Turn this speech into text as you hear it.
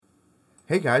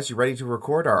Hey guys, you ready to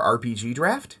record our RPG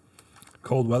draft?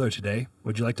 Cold weather today.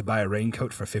 Would you like to buy a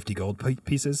raincoat for 50 gold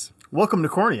pieces? Welcome to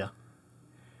Cornea.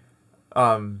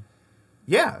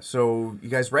 Yeah, so you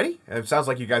guys ready? It sounds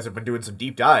like you guys have been doing some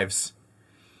deep dives.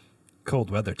 Cold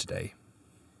weather today.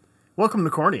 Welcome to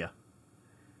Cornea.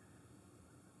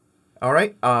 All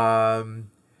right,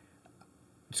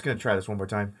 just gonna try this one more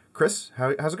time. Chris,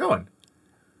 how's it going?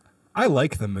 I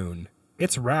like the moon.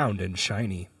 It's round and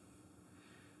shiny.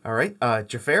 All right,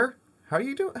 Jafar, how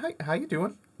you doing? How you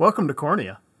doing? Welcome to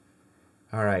Cornea.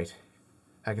 All right,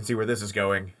 I can see where this is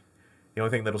going. The only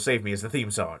thing that'll save me is the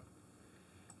theme song.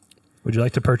 Would you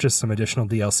like to purchase some additional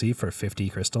DLC for 50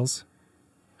 crystals?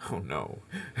 Oh no.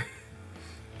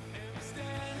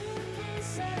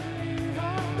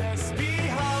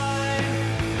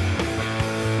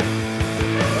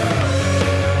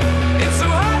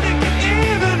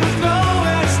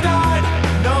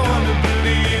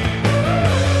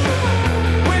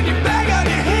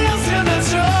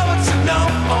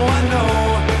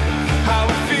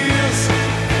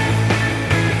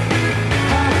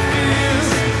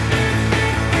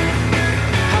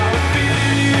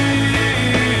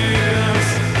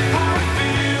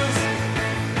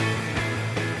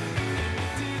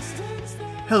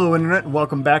 Hello, Internet, and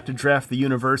welcome back to Draft the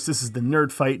Universe. This is the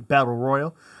Nerd Fight Battle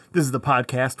Royal. This is the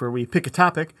podcast where we pick a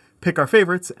topic, pick our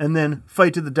favorites, and then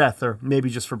fight to the death, or maybe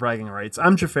just for bragging rights.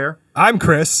 I'm Jafar. I'm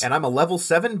Chris. And I'm a level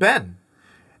 7 Ben.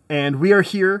 And we are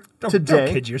here today.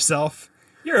 Don't kid yourself.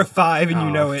 You're a 5 and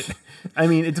you know it. I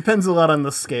mean, it depends a lot on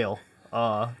the scale.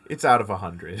 It's out of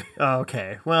 100.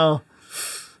 Okay, well.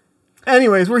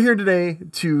 Anyways, we're here today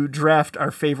to draft our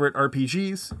favorite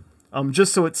RPGs.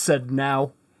 Just so it's said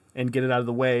now and get it out of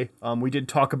the way, we did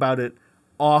talk about it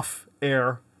off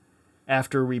air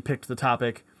after we picked the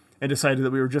topic and decided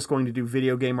that we were just going to do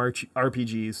video game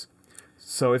RPGs.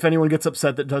 So if anyone gets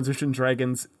upset that Dungeons and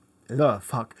Dragons...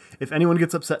 If anyone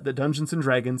gets upset that Dungeons and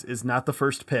Dragons is not the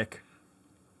first pick,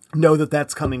 know that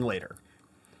that's coming later.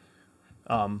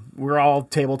 We're all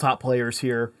tabletop players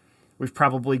here. We've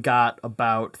probably got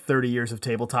about 30 years of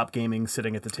tabletop gaming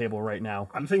sitting at the table right now.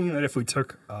 I'm thinking that if we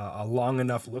took a long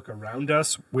enough look around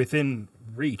us, within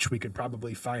reach, we could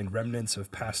probably find remnants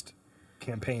of past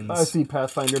campaigns. I see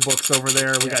Pathfinder books over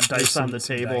there. We got dice on the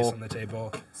some table. Dice on the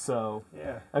table. So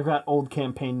Yeah. I've got old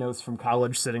campaign notes from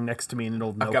college sitting next to me in an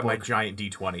old I've notebook. got my giant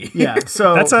D20. Yeah,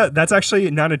 so That's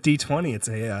actually not a D20.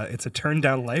 It's a turn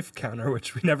down life counter,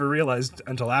 which we never realized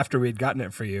until after we'd gotten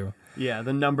it for you. yeah,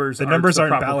 the numbers Numbers the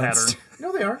aren't proper balanced. pattern.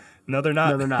 No, they are. No, they're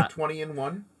not. No, they're not. 20 and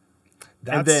 1,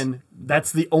 And then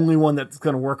that's the only one that's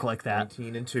going to work like that.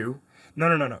 19 and 2.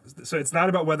 No. So it's not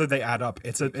about whether they add up.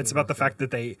 It's about the fact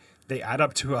that they add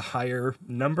up to a higher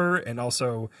number, and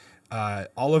also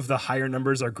all of the higher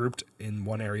numbers are grouped in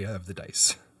one area of the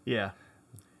dice. Yeah.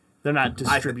 They're not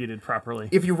distributed properly.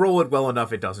 If you roll it well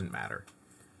enough, it doesn't matter.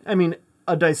 I mean,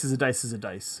 a dice is a dice is a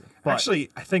dice. But Actually,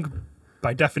 I think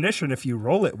by definition, if you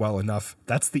roll it well enough,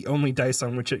 that's the only dice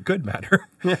on which it could matter.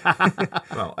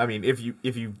 Well, I mean, if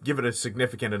you give it a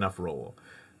significant enough roll.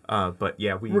 But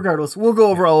yeah, regardless, we'll go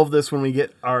over all of this when we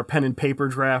get our pen and paper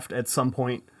draft at some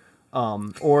point.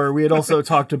 Or we had also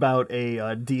talked about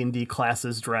a D&D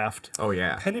classes draft. Oh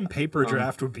yeah, Pen and paper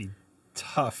draft would be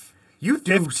tough. you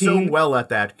do 15 so well at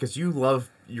that because you love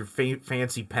your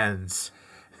fancy pens.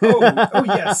 Oh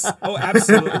yes. Oh,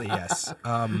 absolutely yes.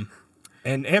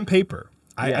 And paper.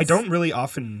 I Yes. don't really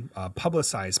often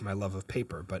publicize my love of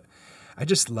paper, but I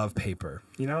just love paper.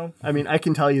 You know. I mean, I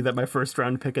can tell you that my first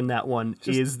round pick in that one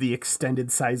is the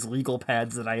extended size legal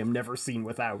pads that I am never seen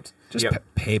without. Just Yep.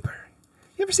 paper.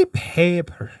 You ever see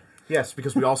paper? Yes,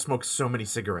 because we all smoke so many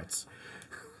cigarettes.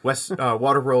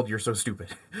 Waterworld, you're so stupid.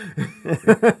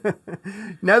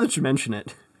 Now that you mention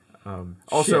it.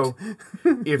 Also,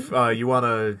 if you want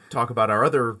to talk about our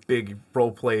other big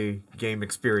roleplay game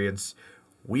experience,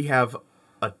 we have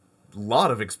a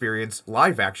lot of experience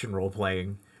live action role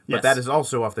playing, but Yes. that is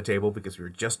also off the table because we were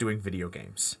just doing video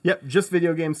games. Yep, just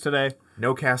video games today.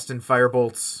 No casting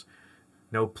firebolts,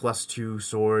 no +2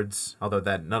 swords, although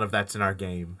none of that's in our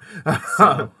game.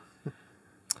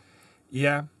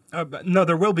 Yeah. But no,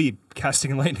 there will be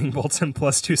casting lightning bolts and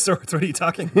 +2 swords. What are you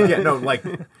talking about? Yeah, no, like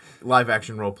live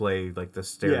action role play, like the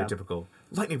stereotypical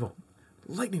lightning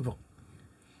bolt.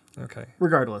 Okay.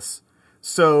 Regardless.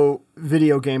 So,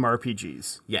 video game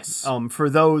RPGs. Yes. For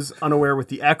those unaware with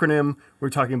the acronym,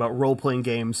 we're talking about role-playing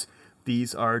games.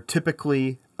 These are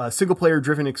typically single-player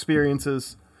driven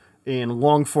experiences in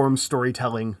long-form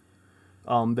storytelling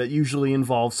that usually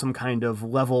involves some kind of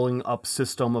leveling up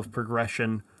system of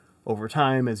progression over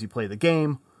time as you play the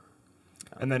game.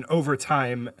 And then over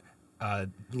time,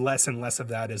 less and less of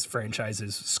that as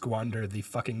franchises squander the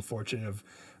fucking fortune of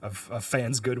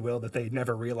fans' goodwill that they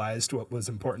never realized what was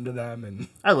important to them. And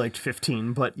I liked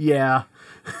 15, but yeah.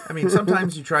 I mean,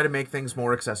 sometimes you try to make things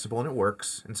more accessible and it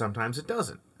works, and sometimes it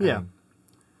doesn't. Yeah.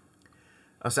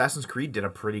 Assassin's Creed did a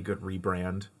pretty good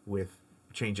rebrand with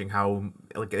changing how,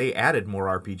 like, they added more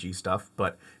RPG stuff,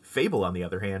 but Fable, on the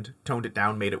other hand, toned it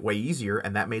down, made it way easier,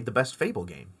 and that made the best Fable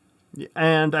game.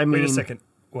 And I mean... wait a second.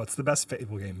 What's the best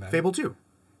Fable game, man? Fable 2.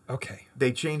 Okay.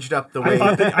 They changed up the way...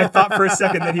 I thought for a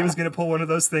second that he was going to pull one of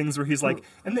those things where he's like,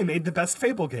 and they made the best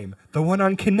Fable game, the one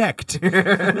on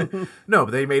Kinect. No,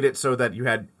 they made it so that you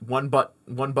had one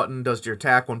button does your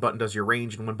attack, one button does your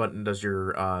range, and one button does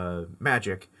your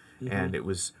magic. Mm-hmm. And it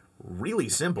was really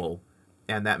simple,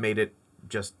 and that made it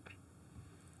just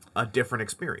a different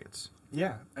experience.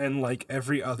 Yeah, and like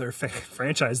every other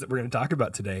franchise that we're going to talk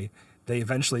about today, they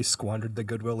eventually squandered the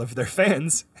goodwill of their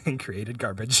fans and created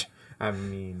garbage. I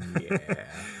mean, yeah.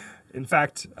 In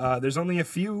fact, there's only a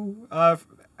few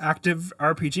active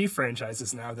RPG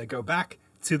franchises now that go back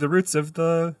to the roots of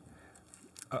the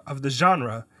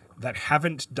genre that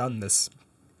haven't done this.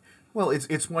 Well,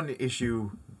 it's one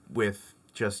issue with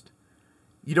just...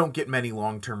 You don't get many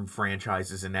long-term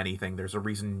franchises in anything. There's a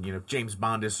reason, James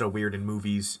Bond is so weird in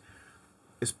movies,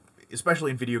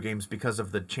 especially in video games, because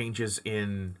of the changes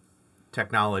in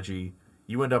technology.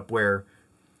 You end up where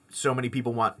so many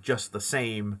people want just the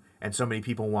same, and so many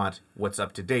people want what's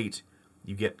up to date.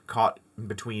 You get caught in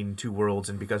between two worlds,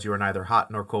 and because you are neither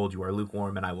hot nor cold, you are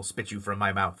lukewarm, and I will spit you from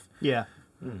my mouth. Yeah.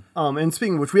 And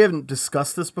speaking of which, we haven't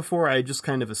discussed this before. I just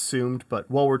kind of assumed, but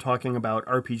while we're talking about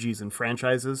RPGs and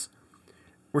franchises,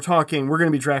 we're going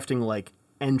to be drafting, like,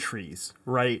 entries,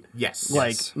 right? Yes.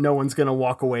 Like, Yes. no one's going to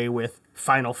walk away with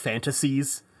Final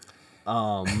Fantasies.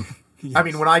 Yes. I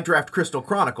mean, when I draft Crystal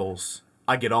Chronicles,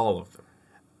 I get all of them.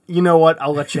 You know what?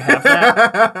 I'll let you have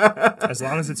that. As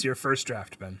long as it's your first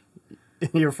draft, Ben.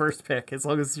 Your first pick, as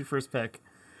long as it's your first pick.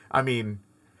 I mean,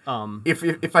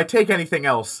 if I take anything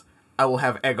else, I will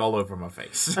have egg all over my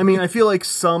face. I mean, I feel like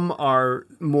some are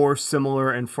more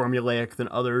similar and formulaic than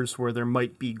others, where there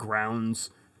might be grounds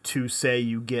to say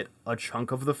you get a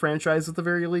chunk of the franchise at the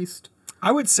very least.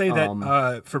 I would say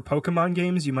that for Pokemon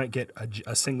games, you might get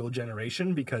a single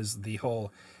generation because the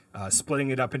whole splitting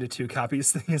it up into two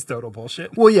copies thing is total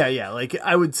bullshit. Well, yeah. Like,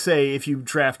 I would say if you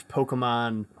draft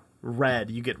Pokemon Red,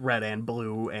 you get red and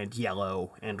blue and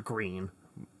yellow and green,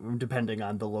 depending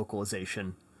on the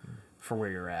localization for where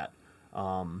you're at.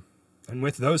 And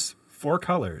with those 4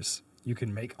 colors, you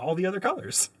can make all the other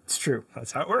colors. It's true.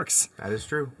 That's how it works. That is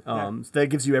true. So that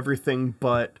gives you everything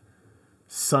but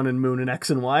Sun and Moon and X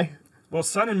and Y. Well,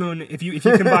 Sun and Moon, if you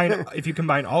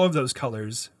combine all of those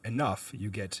colors enough, you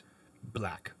get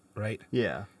black, right?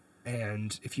 Yeah.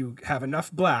 And if you have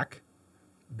enough black,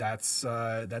 that's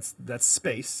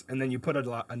space, and then you put a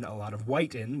lot of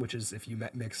white in, which is if you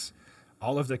mix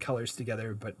all of the colors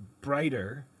together but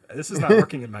brighter. This is not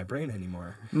working in my brain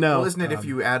anymore. No. Well, isn't it if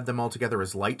you add them all together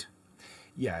as light?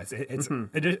 Yeah, it's It's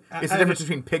the difference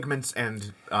between pigments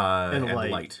and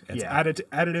light. It's Yeah.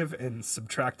 additive and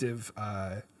subtractive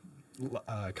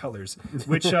colors,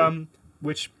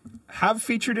 which have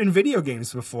featured in video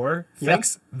games before. Yeah.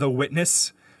 Thanks, The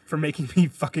Witness, for making me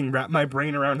fucking wrap my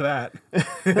brain around that.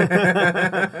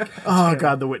 Oh,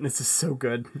 God, The Witness is so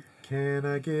good. Can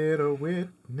I get a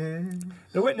witness?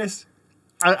 The Witness.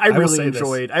 I will really say this.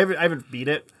 enjoyed. I haven't beat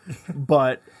it,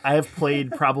 but I have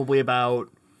played probably about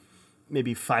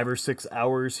maybe 5 or 6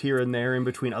 hours here and there in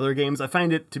between other games. I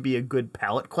find it to be a good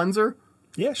palate cleanser.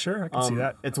 Yeah, sure, I can see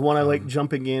that. It's one I like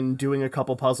jumping in, doing a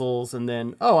couple puzzles, and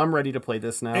then, oh, I'm ready to play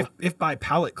this now. If by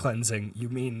palate cleansing you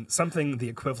mean something the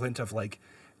equivalent of like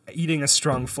eating a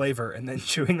strong flavor and then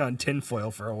chewing on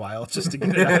tinfoil for a while just to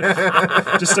get it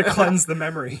out, just to cleanse the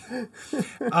memory.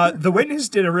 The Witness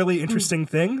did a really interesting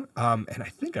thing, and I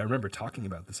think I remember talking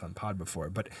about this on pod before,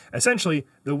 but essentially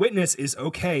The Witness is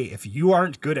okay if you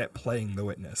aren't good at playing The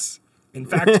Witness. In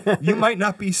fact, you might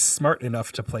not be smart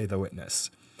enough to play The Witness.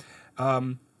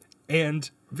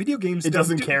 And video games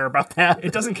doesn't care about that.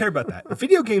 It doesn't care about that.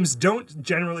 Video games don't,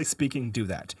 generally speaking, do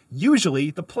that.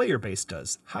 Usually, the player base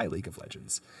does. Hi, League of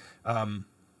Legends.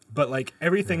 But like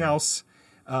everything else,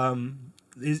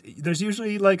 there's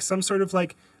usually like some sort of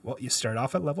like, well, you start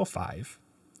off at level 5,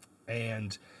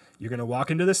 and you're gonna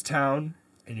walk into this town,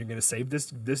 and you're gonna save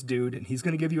this dude, and he's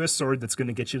gonna give you a sword that's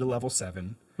gonna get you to level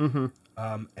 7. Mm-hmm.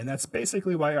 And that's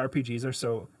basically why RPGs are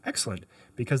so excellent,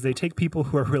 because they take people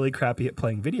who are really crappy at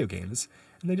playing video games,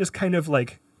 and they just kind of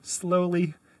like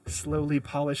slowly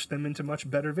polish them into much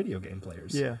better video game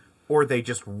players. Yeah. Or they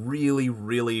just really,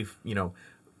 really,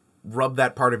 rub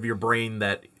that part of your brain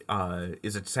that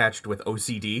is attached with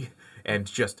OCD and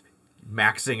just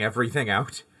maxing everything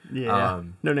out. Yeah.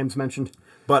 No names mentioned.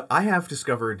 But I have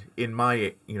discovered in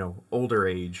my, older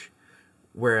age,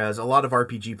 whereas a lot of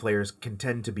RPG players can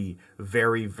tend to be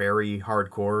very, very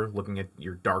hardcore, looking at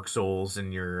your Dark Souls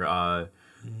and your,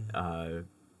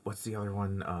 what's the other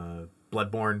one?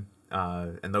 Bloodborne,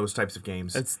 and those types of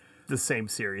games. It's the same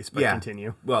series, but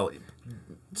continue. Well,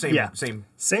 same, Yeah.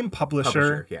 same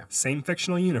publisher, yeah. same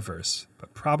fictional universe,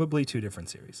 but probably two different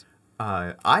series.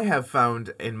 I have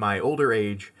found in my older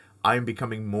age, I'm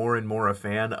becoming more and more a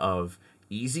fan of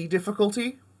easy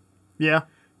difficulty. Yeah.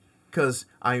 Because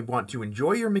I want to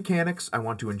enjoy your mechanics, I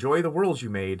want to enjoy the worlds you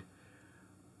made,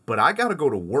 but I gotta go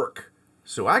to work,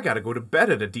 so I gotta go to bed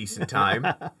at a decent time.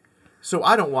 So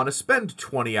I don't want to spend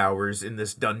 20 hours in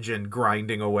this dungeon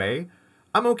grinding away.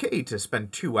 I'm okay to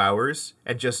spend 2 hours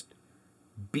and just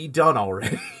be done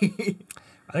already.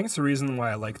 I think it's the reason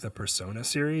why I like the Persona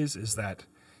series is that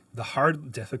the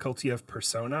hard difficulty of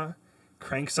Persona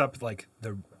cranks up like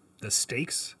the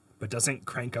stakes, but doesn't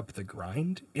crank up the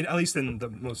grind. At least in the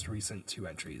most recent 2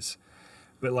 entries.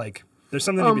 But like, there's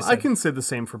something to be said. I can say the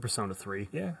same for Persona 3.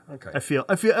 Yeah. Okay. I feel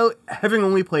having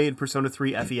only played Persona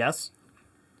 3 FES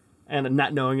and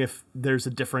not knowing if there's a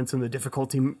difference in the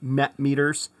difficulty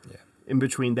meters in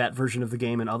between that version of the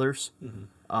game and others,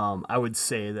 I would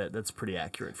say that that's pretty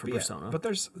accurate for Persona. But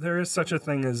there is such a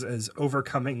thing as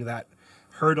overcoming that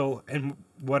hurdle, and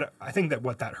what I think that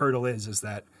what that hurdle is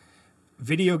that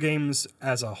video games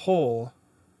as a whole,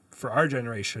 for our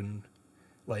generation,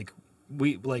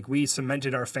 we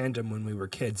cemented our fandom when we were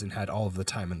kids and had all of the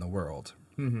time in the world.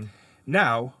 Mm-hmm.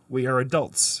 Now we are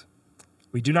adults.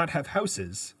 We do not have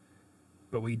houses,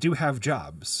 but we do have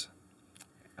jobs.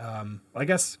 I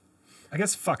guess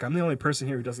fuck, I'm the only person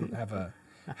here who doesn't have a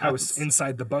house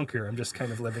inside the bunker. I'm just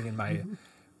kind of living in my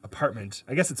apartment.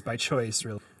 I guess it's by choice,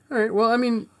 really. All right. Well, I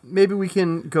mean, maybe we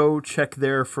can go check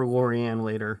there for Lorianne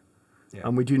later. Yeah.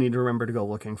 We do need to remember to go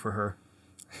looking for her.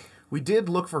 We did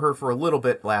look for her for a little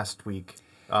bit last week,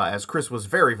 as Chris was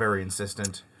very, very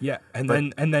insistent. Yeah, and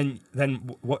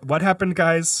then what happened,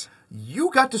 guys?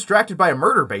 You got distracted by a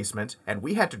murder basement, and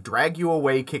we had to drag you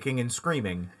away kicking and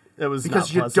screaming. It was because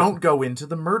not you pleasant. don't go into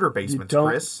the murder basement,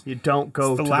 Chris. You don't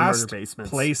go It's to the the murder last basement.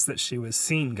 place that she was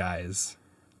seen, guys.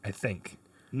 I think.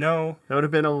 No, That would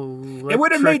have been it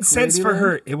would have made sense for Ladyland?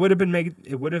 her. It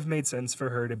would have made sense for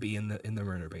her to be in the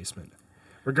murder basement.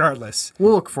 Regardless,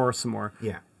 We'll look for some more.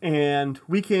 Yeah. And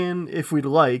we can, if we'd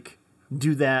like,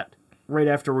 do that right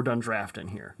after we're done drafting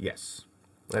here. Yes.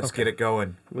 Let's get it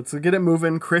going. Let's get it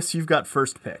moving. Chris, you've got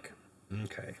first pick.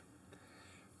 okay.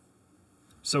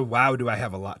 So wow, do I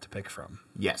have a lot to pick from?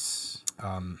 Yes.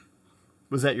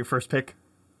 Was that your first pick?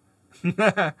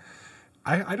 I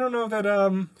don't know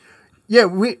that Yeah,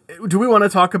 do we want to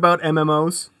talk about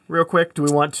MMOs real quick? Do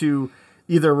we want to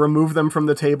either remove them from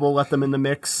the table, let them in the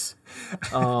mix?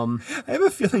 I have a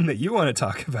feeling that you want to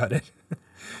talk about it.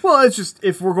 Well, it's just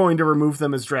if we're going to remove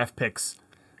them as draft picks,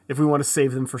 if we want to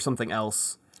save them for something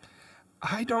else.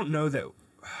 I don't know that.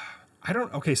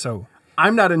 Okay, so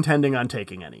I'm not intending on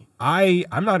taking any.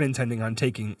 I'm not intending on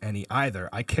taking any either.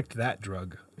 I kicked that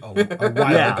drug a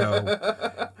while Yeah.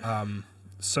 ago.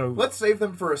 So Let's save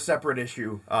them for a separate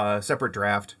issue, separate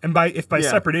draft. and by Yeah.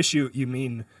 separate issue you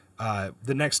mean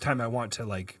the next time I want to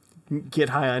like Get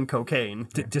high on cocaine.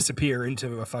 disappear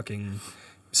into a fucking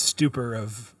stupor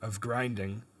of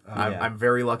grinding. I'm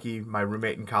very lucky. My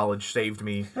roommate in college saved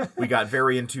me. We got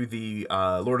very into the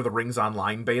Lord of the Rings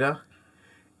Online beta,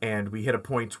 and we hit a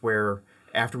point where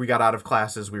after we got out of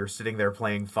classes, we were sitting there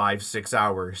playing 5-6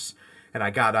 hours, and I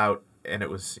got out, and it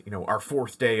was our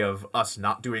 4th day of us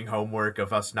not doing homework,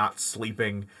 of us not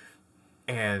sleeping,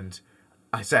 and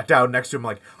I sat down next to him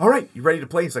like, "All right, you ready to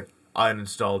play?" He's like, "I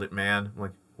uninstalled it, man." I'm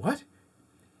like, "What?"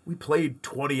 We played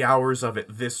 20 hours of it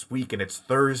this week, and it's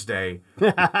Thursday.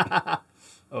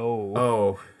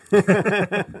 Oh.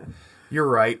 You're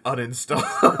right,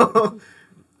 uninstall.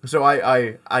 So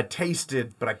I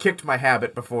tasted, but I kicked my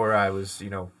habit before I was,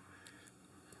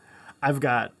 I've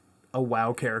got a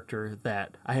WoW character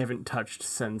that I haven't touched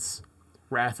since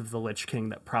Wrath of the Lich King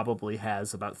that probably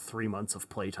has about 3 months of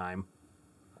playtime.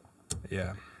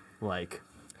 Yeah. Like,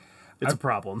 it's a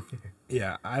problem.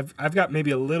 Yeah, I've got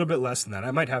maybe a little bit less than that.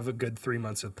 I might have a good 3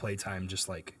 months of playtime just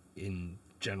like in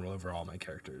general over all my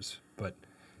characters. But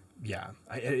yeah,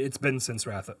 it's been since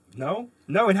No,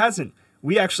 it hasn't.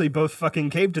 We actually both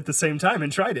fucking caved at the same time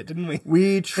and tried it, didn't we?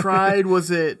 We tried, was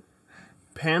it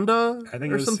Panda I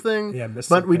think or it was- something? yeah, Mystic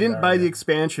but we didn't buy Pandaria. the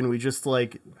expansion. We just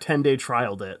 10-day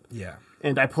trialed it. Yeah.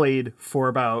 And I played for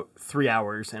about 3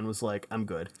 hours and was like, I'm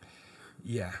good.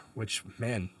 Yeah, which,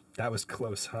 man, That was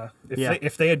close, huh? Yeah.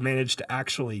 If they had managed to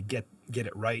actually get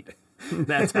it right,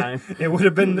 that time. it would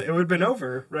have been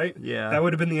over, right? Yeah. That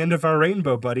would have been the end of our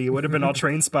rainbow, buddy. It would have been all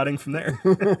train spotting from there.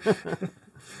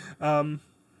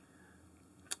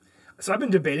 So I've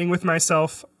been debating with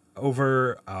myself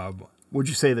over. Would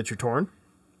you say that you're torn?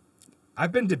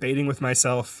 I've been debating with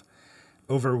myself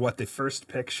over what the first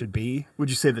pick should be. Would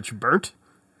you say that you're burnt?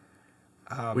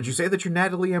 Would you say that you're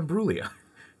Natalie Imbruglia?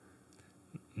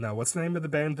 No, what's the name of the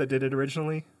band that did it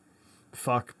originally?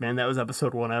 Fuck, man, that was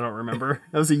episode 1. I don't remember.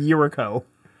 That was a year ago.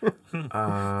 We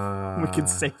can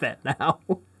say that now.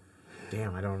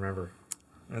 Damn, I don't remember.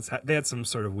 They had some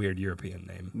sort of weird European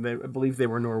name. I believe they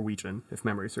were Norwegian, if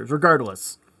memory serves.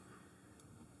 Regardless.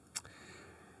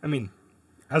 I mean,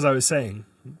 as I was saying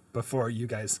before, you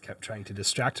guys kept trying to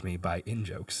distract me by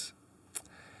in-jokes.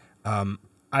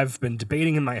 I've been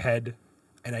debating in my head,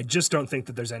 and I just don't think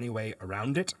that there's any way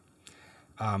around it.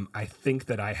 I think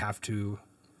that I have to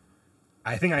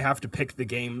pick the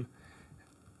game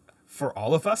for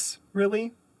all of us,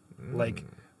 really. Like,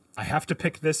 I have to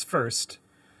pick this first,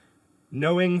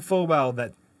 knowing full well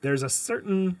that there's a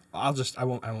certain. I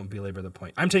won't belabor the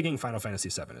point. I'm taking Final Fantasy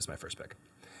VII as my first pick.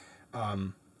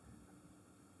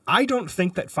 I don't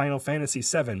think that Final Fantasy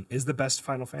VII is the best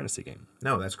Final Fantasy game.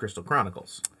 No, that's Crystal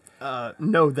Chronicles.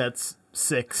 No, that's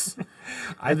 6.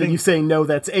 I And then think you say no,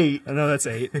 that's 8. I know that's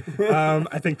 8.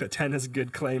 I think that 10 has a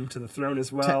good claim to the throne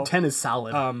as well. 10 is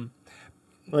solid.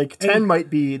 10 might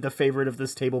be the favorite of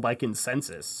this table by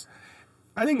consensus.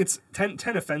 I think it's 10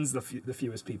 offends the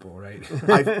fewest people, right?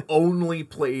 I've only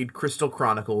played Crystal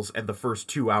Chronicles and the first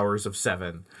 2 hours of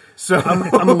 7. So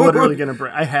I'm literally going to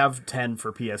bring... I have 10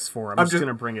 for PS4. I'm just going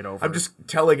to bring it over. I'm just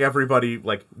telling everybody,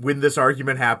 like, when this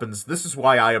argument happens, this is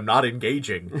why I am not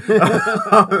engaging.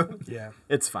 Yeah.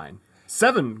 It's fine.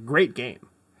 7, great game.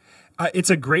 It's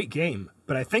a great game,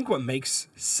 but I think what makes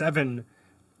 7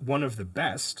 one of the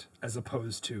best, as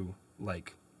opposed to,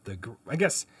 like, I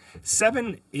guess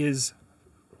 7 is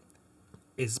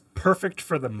perfect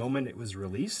for the moment it was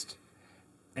released,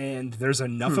 and there's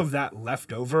enough of that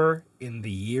left over in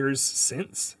the years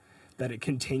since that it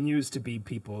continues to be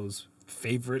people's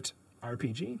favorite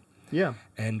RPG. Yeah.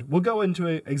 And we'll go into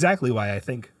exactly why I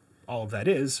think all of that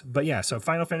is. But yeah, so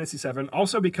Final Fantasy VII,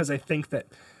 also because I think that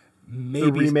maybe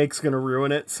The remake's going to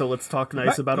ruin it, so let's talk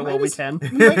nice about it while we can.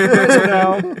 might as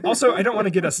well. Also, I don't want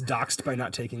to get us doxxed by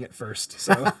not taking it first.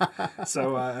 So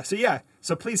yeah.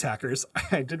 So please, hackers,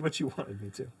 I did what you wanted me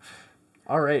to.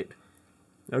 All right.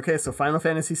 Okay, so Final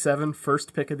Fantasy VII,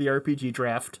 first pick of the RPG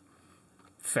draft.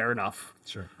 Fair enough.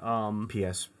 Sure.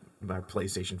 P.S. My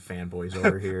PlayStation fanboys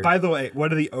over here. By the way,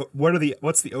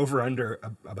 what's the over under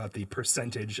about the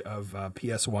percentage of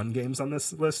PS1 games on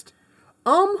this list?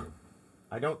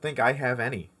 I don't think I have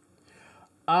any.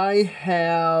 I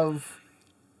have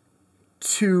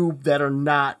 2 that are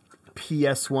not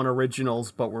PS1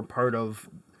 originals, but were part of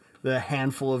the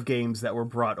handful of games that were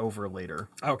brought over later.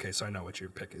 Okay, so I know what your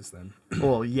pick is then.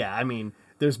 Well, yeah, I mean,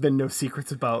 there's been no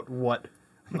secrets about what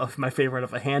of my favorite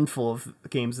of a handful of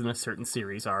games in a certain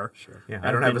series are. Sure. Yeah,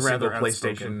 I don't have a been single rather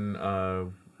outspoken.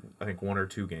 PlayStation, I think 1 or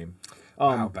 2 game.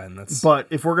 Wow, Ben, that's But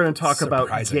if we're going to talk about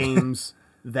surprising. games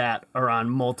that are on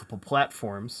multiple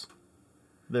platforms,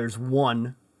 there's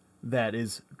one that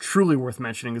is truly worth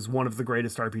mentioning as one of the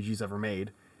greatest RPGs ever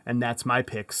made, and that's my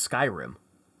pick, Skyrim.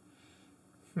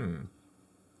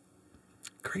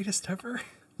 greatest ever.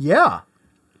 Yeah.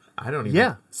 I don't even.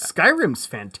 Yeah. Skyrim's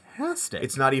fantastic.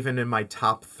 It's not even in my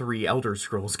top 3 Elder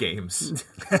Scrolls games.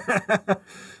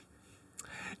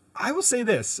 I will say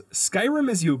this: Skyrim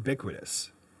is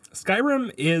ubiquitous.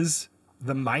 Skyrim is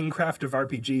the Minecraft of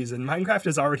RPGs, and Minecraft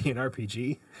is already an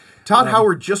RPG. Todd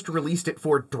Howard just released it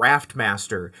for Draft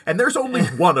Master, and there's only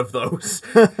one of those.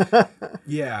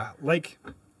 Yeah, like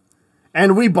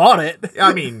and we bought it.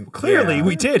 I mean, clearly yeah.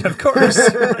 we did, of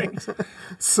course. Right?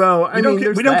 So, I mean,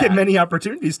 We don't get that. many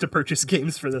opportunities to purchase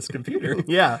games for this computer.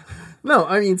 Yeah. No,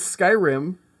 I mean,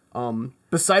 Skyrim,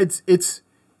 besides it's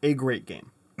a great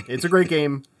game. It's a great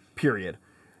game, period.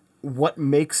 What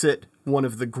makes it one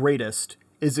of the greatest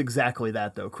is exactly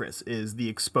that, though, Chris, is the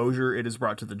exposure it has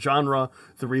brought to the genre,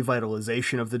 the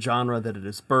revitalization of the genre that it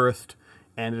has birthed,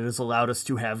 and it has allowed us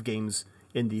to have games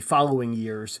in the following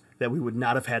years that we would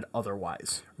not have had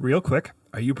otherwise. Real quick,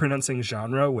 are you pronouncing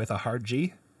genre with a hard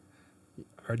G?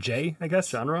 Or J, I guess?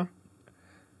 Genre?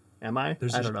 Am I?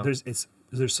 I don't know. There's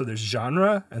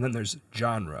genre, and then there's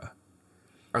genre.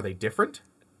 Are they different?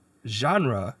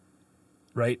 Genre,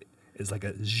 right, is like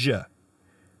a zh.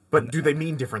 But do they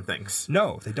mean different things?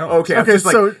 No, they don't. Okay, I'm Okay, just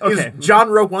like, so- okay. is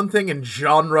genre one thing and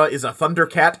genre is a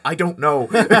Thundercat? I don't know.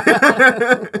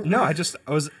 No,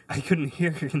 I couldn't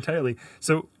hear entirely.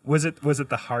 So was it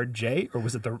the hard J or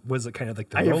was it kind of like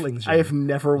the rolling J? I have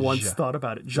never once Ja- thought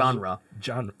about it. Genre.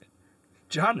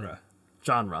 Genre.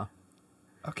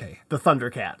 Okay. The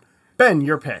Thundercat. Ben,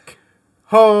 your pick.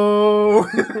 Ho!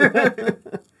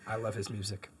 I love his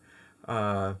music.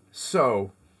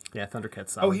 So, Yeah,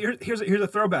 Thundercat's Oh, solid. here's a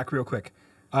throwback real quick.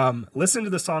 Listen to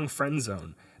the song Friend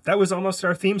Zone. That was almost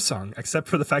our theme song, except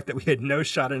for the fact that we had no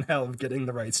shot in hell of getting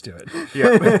the rights to it.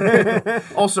 yeah.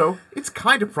 Also, it's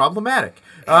kind of problematic.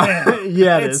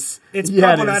 Yeah, it is. It's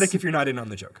Yeah, it problematic is. if you're not in on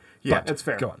the joke. Yeah, But that's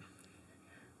fair. Go on.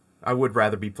 I would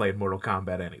rather be playing Mortal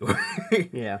Kombat anyway.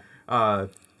 Yeah.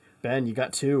 Ben, you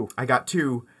got 2. I got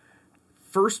 2.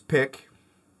 First pick,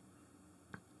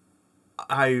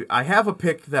 I have a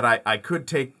pick that I could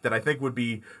take that I think would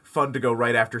be fun to go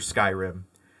right after Skyrim.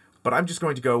 But I'm just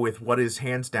going to go with what is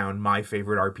hands down my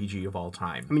favorite RPG of all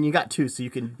time. I mean, you got 2, so you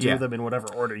can do Yeah. them in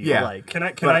whatever order you Yeah. like. Can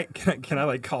I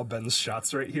like call Ben's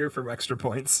shots right here for extra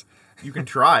points? You can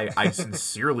try. I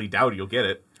sincerely doubt you'll get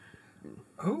it.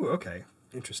 Oh, okay,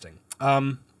 interesting. Let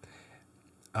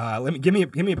me give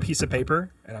me a piece of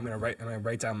paper, and I'm gonna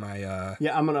write down my.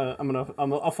 Yeah,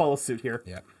 I'll follow suit here.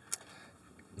 Yeah.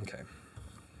 Okay.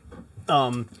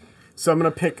 So I'm gonna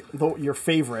pick your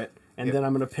favorite, and then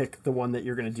I'm gonna pick the one that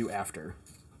you're gonna do after.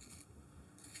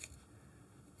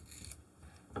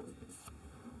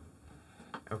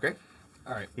 Okay.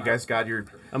 All right. You guys got your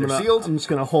I'm they're sealed? just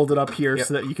gonna hold it up here Yep.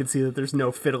 so that you can see that there's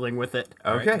no fiddling with it.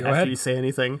 Okay. Go After ahead. you say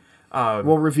anything,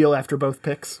 we'll reveal after both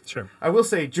picks. Sure. I will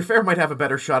say Jafar might have a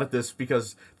better shot at this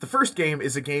because the first game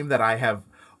is a game that I have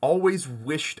always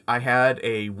wished I had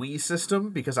a Wii system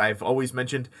because I've always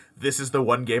mentioned this is the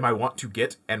one game I want to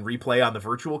get and replay on the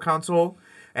virtual console,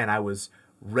 and I was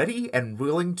ready and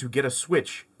willing to get a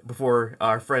Switch before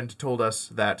our friend told us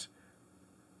that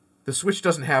the Switch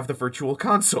doesn't have the virtual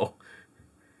console.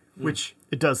 Which,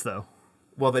 It does though.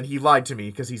 well, then he lied to me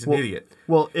because he's an idiot.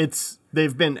 Well,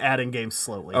 they've been adding games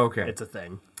slowly. Okay. It's a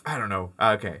thing. I don't know.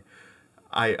 Okay.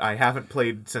 I haven't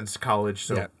played since college,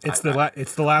 so Yeah. It's I-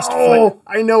 the last. Oh,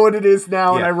 I know what it is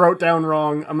now, and Yeah. I wrote down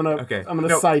wrong. I'm gonna Okay. I'm gonna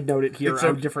No, side note it here it's on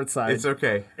a okay. different side. It's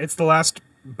okay. It's the last.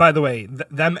 By the way,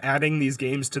 them adding these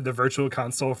games to the virtual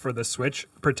console for the Switch,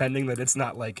 pretending that it's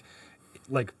not like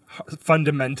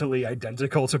fundamentally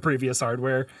identical to previous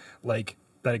hardware, like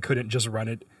that it couldn't just run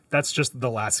it. That's just the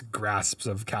last grasps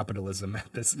of capitalism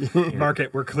at this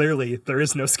market, where clearly there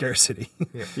is no scarcity.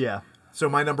 Yeah. So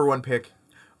my number one pick,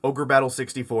 Ogre Battle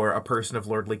 64, A Person of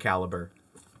Lordly Caliber.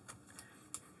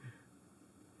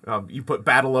 You put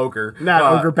Battle Ogre. Not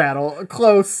Ogre Battle.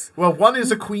 Close. Well, one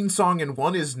is a Queen song and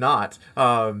one is not.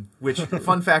 Which,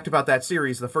 fun fact about that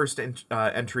series, the first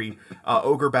entry,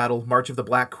 Ogre Battle, March of the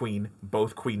Black Queen,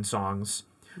 both Queen songs.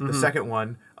 The second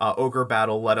one, Ogre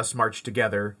Battle, Let Us March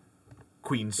Together,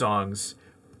 Queen songs.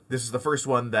 This is the first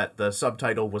one that the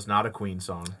subtitle was not a Queen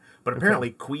song. But apparently,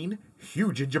 Queen,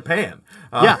 huge in Japan.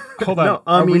 Yeah. Hold on. No,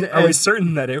 I are mean, we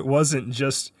certain that it wasn't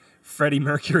just Freddie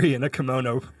Mercury in a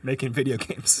kimono making video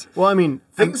games? Well, I mean,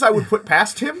 Things I would put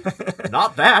past him,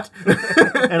 not that.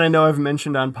 and I know I've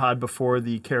mentioned on Pod before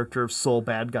the character of Soul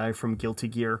Bad Guy from Guilty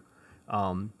Gear,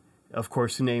 of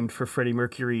course, named for Freddie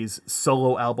Mercury's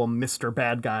solo album "Mr.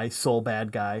 Bad Guy," Soul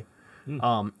Bad Guy,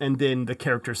 and then the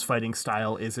character's fighting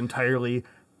style is entirely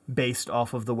based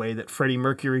off of the way that Freddie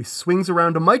Mercury swings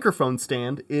around a microphone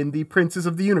stand in the Princes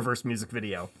of the Universe music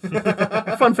video.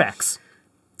 Fun facts.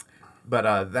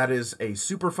 But that is a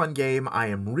super fun game. I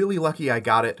am really lucky I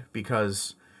got it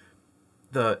because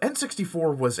the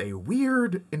N64 was a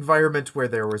weird environment where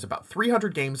there was about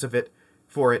 300 games of it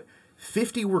for it.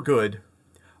 50 were good,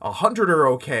 100 are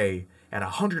okay, and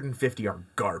 150 are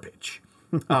garbage.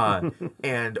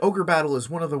 And Ogre Battle is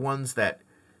one of the ones that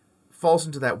falls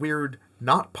into that weird,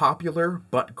 not popular,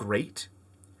 but great.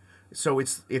 So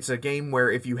it's a game where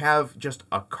if you have just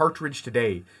a cartridge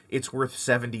today, it's worth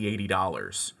 $70,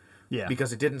 $80. Yeah.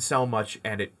 Because it didn't sell much,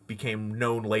 and it became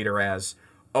known later as,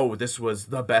 oh, this was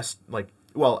the best,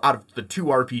 out of the 2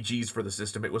 RPGs for the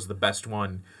system, it was the best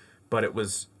one, but it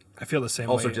was I feel the same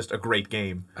also way. just a great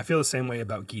game. I feel the same way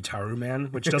about Gitaru Man,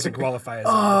 which doesn't qualify as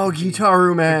Oh,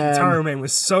 Gitaru Man. Gitaru Man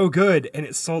was so good, and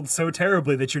it sold so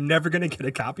terribly that you're never going to get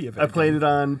a copy of it. I played it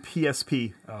on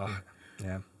PSP.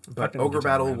 Yeah. But Fucking Ogre Gitaru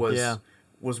Battle Man.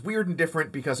 was weird and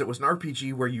different because it was an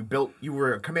RPG where you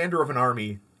were a commander of an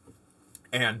army,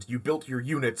 and you built your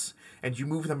units, and you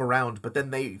move them around, but then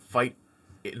they fight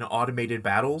in automated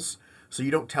battles, so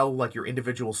you don't tell, your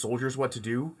individual soldiers what to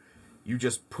do. You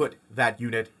just put that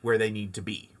unit where they need to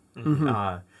be.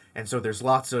 And so there's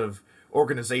lots of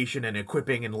organization and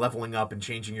equipping and leveling up and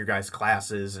changing your guys'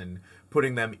 classes and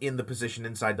putting them in the position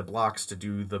inside the blocks to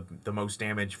do the most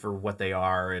damage for what they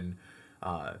are. And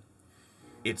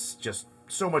it's just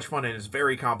so much fun, and it's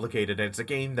very complicated. And it's a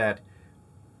game that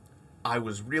I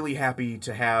was really happy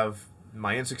to have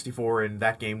my N64 and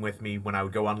that game with me when I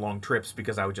would go on long trips,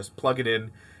 because I would just plug it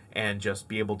in and just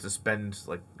be able to spend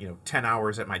 10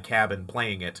 hours at my cabin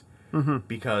playing it,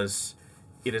 because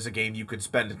it is a game you could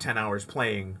spend 10 hours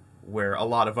playing, where a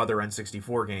lot of other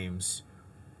N64 games,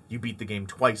 you beat the game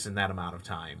twice in that amount of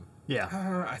time.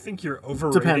 Yeah. I think you're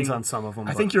overrating. Depends on some of them.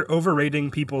 I think you're overrating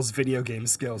people's video game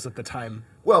skills at the time.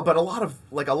 Well, but a lot of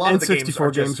the games N64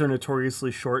 are games are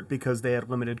notoriously short because they had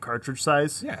limited cartridge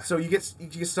size. Yeah. So you get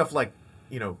stuff like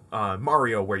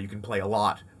Mario, where you can play a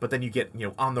lot, but then you get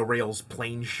on the rails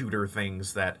plane shooter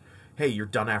things that, hey, you're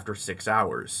done after 6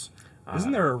 hours.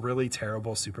 Isn't there a really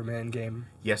terrible Superman game?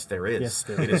 Yes, there is. Yes,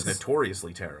 there It is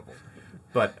notoriously terrible.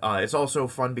 But it's also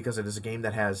fun because it is a game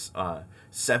that has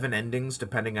 7 endings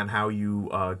depending on how you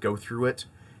go through it,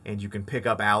 and you can pick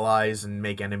up allies and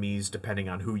make enemies depending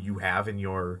on who you have in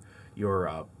your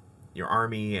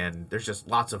army, and there's just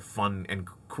lots of fun and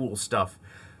cool stuff.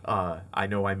 I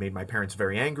know I made my parents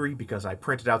very angry because I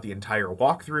printed out the entire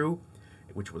walkthrough,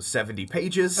 which was 70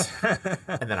 pages,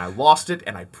 and then I lost it,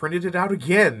 and I printed it out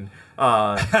again,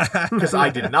 because I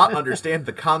did not understand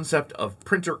the concept of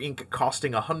printer ink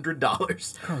costing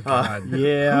 $100. Oh, God.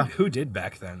 Yeah. Who did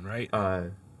back then, right?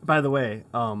 By the way,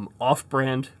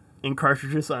 off-brand ink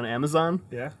cartridges on Amazon.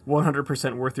 Yeah.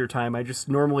 100% worth your time. I just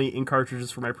normally ink cartridges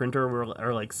for my printer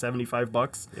are like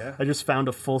 $75. Yeah. I just found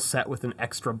a full set with an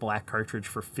extra black cartridge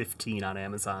for $15 on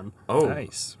Amazon. Oh,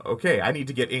 Nice. Okay, I need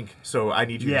to get ink, so I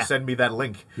need you to send me that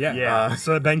link. Yeah. Yeah.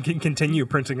 So Ben can continue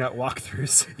printing out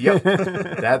walkthroughs. Yep,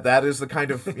 that is the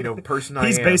kind of person I am.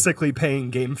 He's basically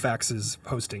paying GameFAQs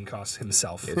hosting costs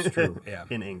himself. It's true. Yeah.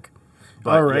 In ink.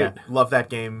 But, All right. yeah, love that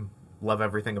game. Love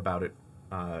everything about it.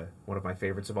 One of my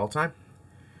favorites of all time.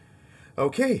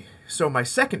 Okay, so my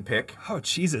second pick. Oh,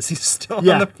 Jesus. He's still on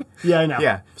Yeah. the... Yeah, I know.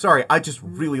 Yeah, sorry, I just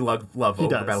really love Ogre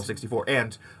does. Battle 64.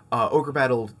 And Ogre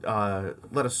Battle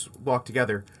Let Us Walk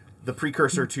Together, the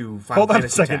precursor to Final Hold on a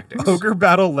Fantasy second. Tactics. Ogre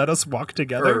Battle, Let Us Walk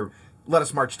Together? Or Let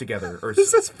Us March Together. Or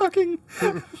This is fucking...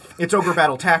 It's Ogre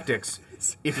Battle Tactics.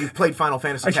 If you've played Final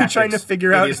Fantasy Are you Tactics, trying to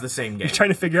figure out... it is the same game. You're trying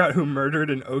to figure out who murdered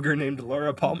an ogre named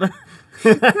Laura Palmer?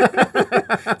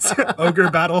 It's Ogre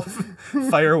Battle,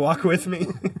 Fire Walk With Me.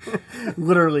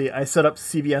 Literally, I set up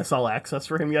CBS All Access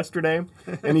for him yesterday,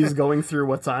 and he's going through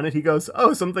what's on it. He goes,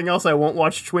 "Oh, something else I won't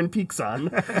watch Twin Peaks on."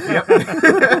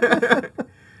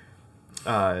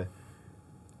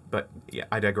 But yeah,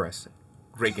 I digress.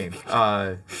 Great game.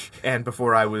 And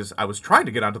before I was trying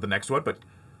to get onto the next one, but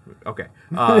okay.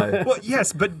 Well,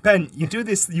 yes, but Ben, you do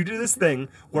this thing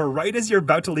where right as you're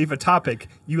about to leave a topic,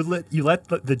 you let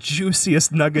the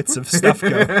juiciest nuggets of stuff go,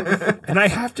 and I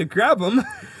have to grab them.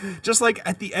 Just like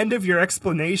at the end of your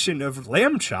explanation of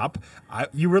Lamb Chop,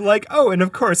 you were like, "Oh, and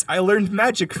of course, I learned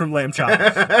magic from Lamb Chop,"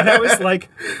 and I was like,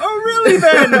 "Oh, really,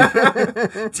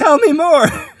 Ben? Tell me more."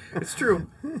 It's true.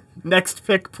 Next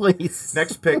pick, please.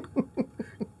 Next pick.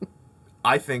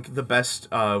 I think the best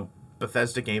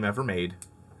Bethesda game ever made.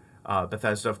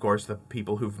 Bethesda, of course, the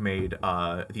people who've made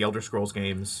the Elder Scrolls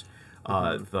games,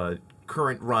 the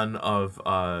current run of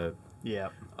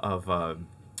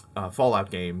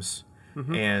Fallout games,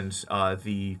 and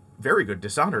the very good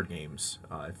Dishonored games.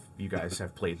 If you guys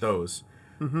have played those,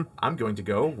 I'm going to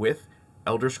go with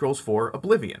Elder Scrolls 4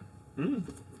 Oblivion.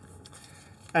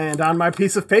 And on my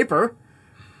piece of paper,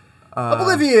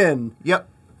 Oblivion. Yep.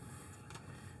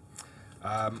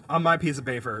 On my piece of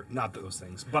paper, not those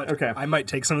things, but Okay. I might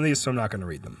take some of these, so I'm not going to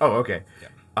read them. Oh, okay.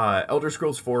 Elder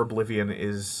Scrolls 4 Oblivion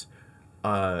is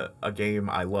a game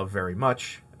I love very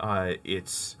much.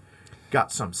 It's got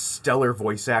some stellar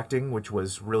voice acting, which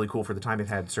was really cool for the time. It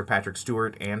had Sir Patrick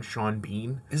Stewart and Sean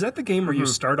Bean. Is that the game where you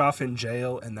start off in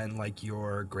jail and then like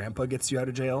your grandpa gets you out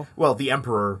of jail? Well, the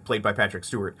Emperor, played by Patrick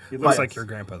Stewart. He looks But like your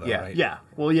grandpa, though, yeah. right? Yeah.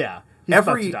 Well, yeah. He's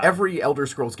about to die. Every Elder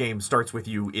Scrolls game starts with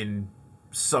you in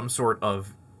some sort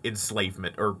of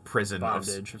enslavement or prison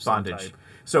Bondage of of some bondage. type.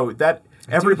 So that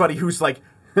everybody who's like,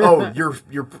 oh,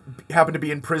 you're happen to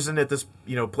be in prison at this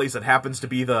place that happens to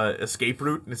be the escape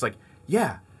route, and it's like,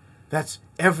 yeah, that's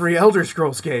every Elder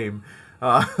Scrolls game.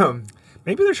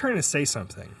 Maybe they're trying to say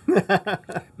something.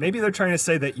 Maybe they're trying to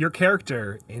say that your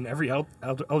character in every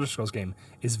Elder Scrolls game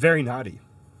is very naughty,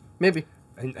 Maybe.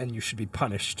 and you should be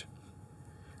punished.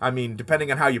 I mean,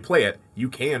 depending on how you play it, you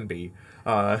can be.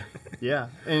 Yeah.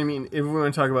 And I mean, if we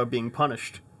want to talk about being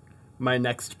punished, my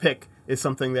next pick is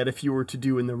something that if you were to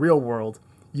do in the real world,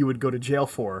 you would go to jail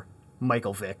for.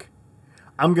 Michael Vick.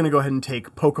 I'm going to go ahead and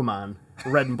take Pokemon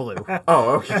Red and Blue.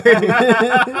 Oh, okay.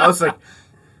 I was like,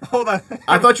 Hold on.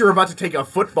 I thought you were about to take a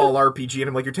football RPG, and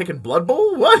I'm like, you're taking Blood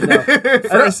Bowl? What?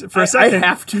 For a second, I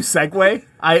have to segue.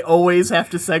 I always have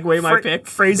to segue my pick.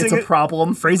 phrasing it's a it-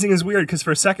 problem. Phrasing is weird because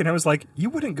for a second I was like, you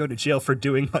wouldn't go to jail for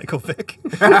doing Michael Vick.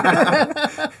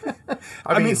 I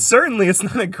mean, certainly it's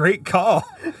not a great call.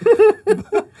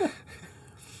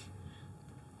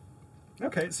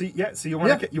 Okay, so you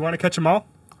want to catch them all?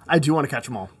 I do want to catch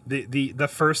them all. The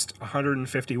first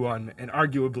 151 and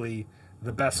arguably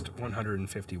the best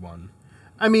 151.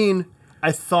 I mean,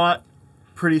 I thought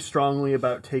pretty strongly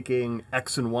about taking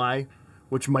X and Y,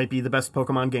 which might be the best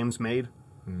Pokemon games made.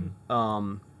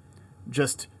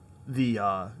 Just the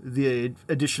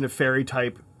addition of Fairy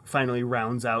type finally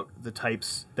rounds out the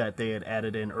types that they had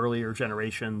added in earlier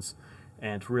generations,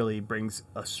 and really brings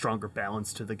a stronger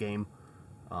balance to the game,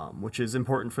 which is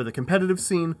important for the competitive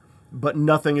scene. But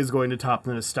nothing is going to top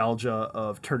the nostalgia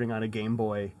of turning on a Game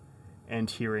Boy and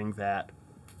hearing that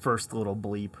first little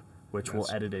bleep, which we'll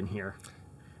edit in here,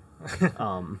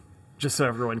 just so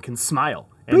everyone can smile.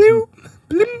 And Bloop,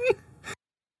 bloop.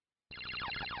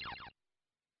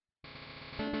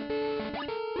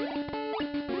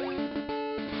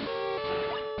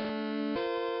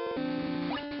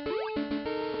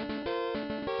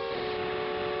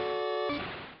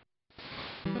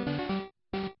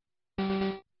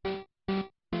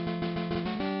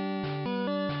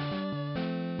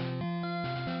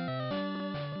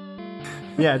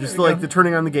 yeah, just like the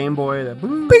turning on the Game Boy, that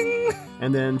boop, Bing.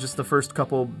 and then just the first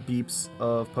couple beeps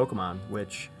of Pokemon,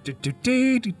 which Do, do,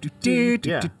 do, do, do, do, do,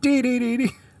 Yeah. do, do, do, do.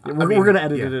 we're mean, going to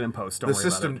edit yeah. it in post. Don't The worry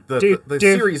system, about it. the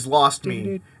Do- series lost do-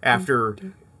 me after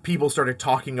people started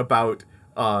talking about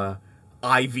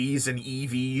IVs and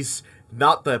EVs,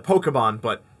 not the Pokemon,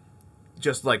 but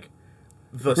just like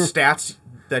the stats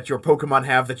that your Pokemon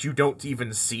have that you don't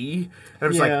even see. And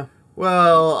I'm just Yeah. like,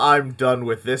 well, I'm done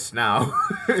with this now.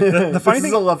 The funny This thing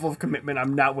is a level of commitment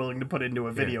I'm not willing to put into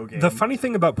a video game. The funny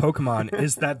thing about Pokemon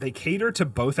is that they cater to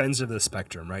both ends of the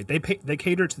spectrum, right? They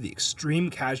cater to the extreme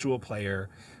casual player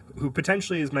who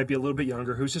potentially might be a little bit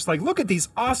younger, who's just like, look at these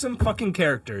awesome fucking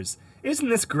characters. Isn't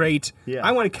this great? Yeah.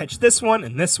 I want to catch this one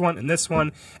and this one and this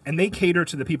one. And they cater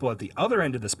to the people at the other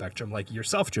end of the spectrum, like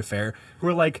yourself, Jafar, who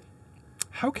are like,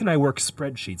 how can I work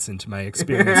spreadsheets into my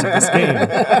experience of this game?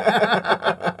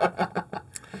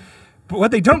 But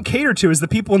what they don't cater to is the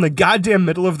people in the goddamn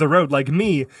middle of the road, like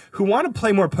me, who want to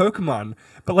play more Pokemon,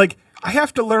 but like, I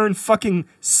have to learn fucking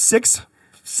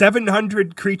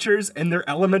 700 creatures and their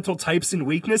elemental types and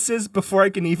weaknesses before I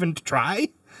can even try.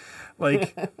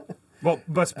 Like, well,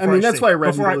 but I mean, that's why Red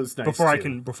and before Blue is nice, before I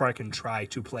too. can try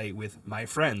to play with my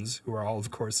friends, who are all, of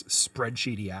course,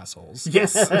 spreadsheety assholes.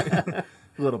 Yes. a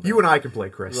little bit. You and I can play,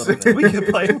 Chris. A little bit. We can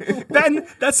play. Ben,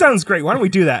 that sounds great. Why don't we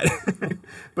do that?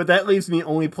 But that leaves me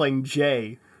only playing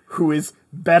Jay, who is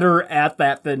better at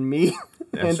that than me,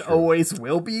 and true. always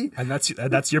will be. And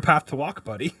that's your path to walk,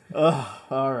 buddy.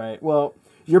 All right. Well,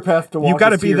 your path to walk. You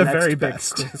gotta is be your the next very pick,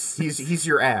 best. Chris. He's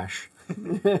your Ash.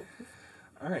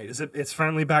 All right, it's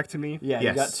finally back to me. Yeah,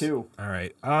 Yes. you got two. All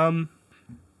right.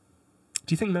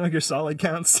 Do you think Metal Gear Solid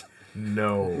counts?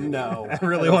 No. No, I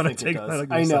really don't wanna think it take does. Metal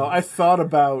Gear I know. Solid. I thought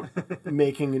about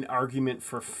making an argument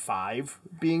for 5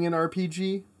 being an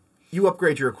RPG. You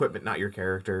upgrade your equipment, not your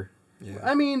character.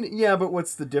 I mean, yeah, but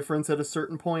what's the difference at a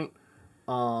certain point?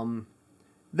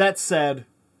 That said,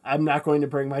 I'm not going to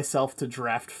bring myself to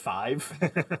draft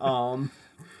 5.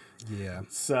 Yeah.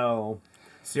 So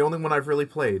It's the only one I've really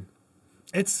played.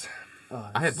 It's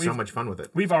I had so much fun with it.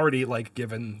 we've already like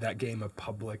given that game a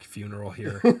public funeral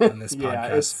here on this Yeah, podcast,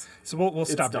 it's- so we'll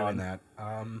stop done. doing that.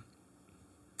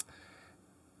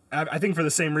 I think for the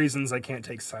same reasons I can't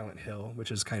take Silent Hill, which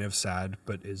is kind of sad,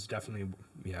 but is definitely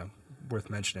worth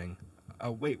mentioning.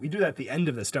 Oh wait, we do that at the end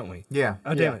of this, don't we? Yeah.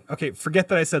 Oh damn Yeah. it. Okay, forget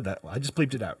that I said that. I just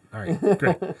bleeped it out. All right,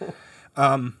 great.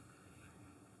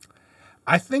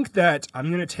 I think that I'm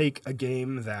going to take a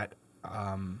game that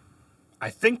I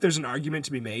think there's an argument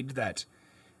to be made that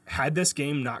had this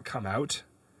game not come out,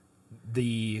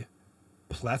 the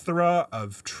plethora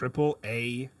of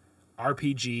AAA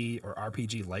RPG or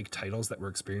RPG-like titles that we're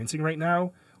experiencing right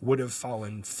now would have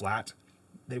fallen flat.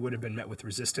 They would have been met with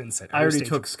resistance at every I already stage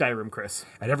took Skyrim, Chris.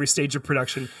 at every stage of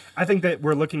production. I think that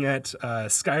we're looking at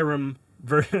Skyrim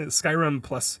Skyrim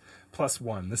plus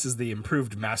one. This is the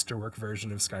improved masterwork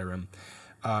version of Skyrim.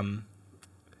 I'm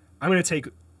going to take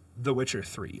The Witcher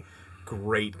 3.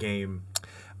 Great game.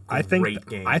 I think Great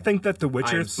game. I think that The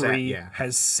Witcher I'm sad, 3 yeah.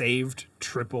 has saved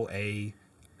AAA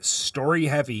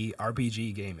story-heavy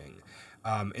RPG gaming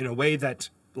in a way that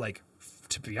like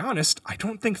to be honest, I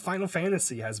don't think Final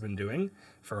Fantasy has been doing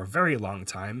for a very long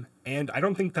time. And I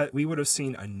don't think that we would have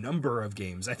seen a number of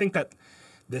games. I think that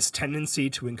this tendency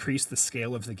to increase the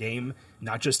scale of the game,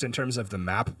 not just in terms of the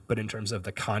map, but in terms of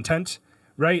the content,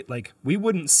 right? Like, we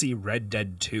wouldn't see Red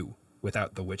Dead 2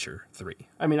 without The Witcher 3.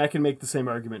 I mean, I can make the same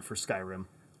argument for Skyrim.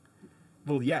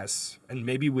 Well, yes, and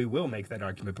maybe we will make that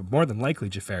argument, but more than likely,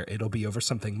 Jafar, it'll be over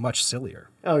something much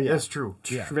sillier. Oh, yeah. That's true.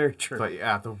 Yeah. Very true. But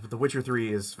yeah, the Witcher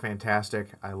 3 is fantastic.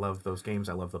 I love those games.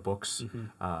 I love the books.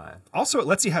 Also, it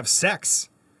lets you have sex.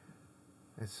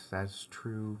 That's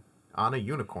true. On a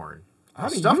unicorn. On a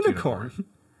stuffed unicorn.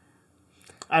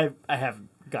 I haven't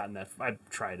gotten that. I've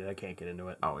tried it. I can't get into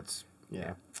it. Oh, it's...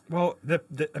 Yeah. Well,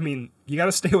 I mean, you got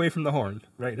to stay away from the horn,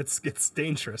 right? It's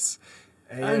dangerous.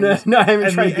 And, No, I haven't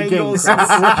and tried the game. angles,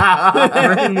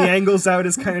 working the angles out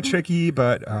is kind of tricky,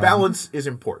 but Balance is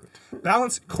important.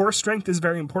 balance, core strength is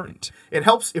very important. It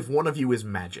helps if one of you is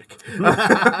magic.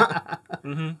 Yeah,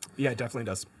 it definitely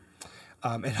does.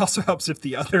 It also helps if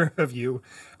the other of you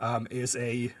is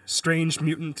a strange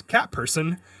mutant cat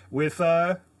person with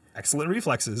excellent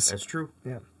reflexes. That's true.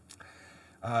 Yeah.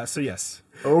 So yes.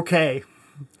 Okay.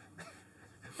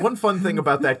 One fun thing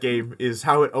about that game is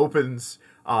how it opens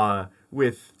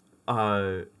with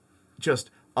just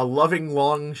a loving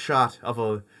long shot of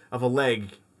a leg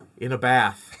in a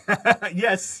bath,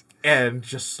 Yes. and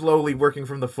just slowly working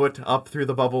from the foot up through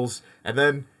the bubbles, and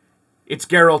then it's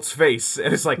Geralt's face,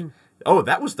 and it's like, oh,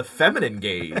 that was the feminine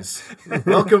gaze.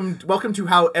 welcome to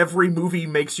how every movie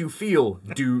makes you feel,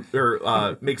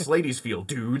 makes ladies feel,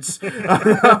 dudes. Yeah.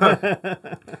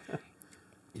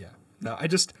 No,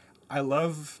 I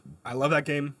love that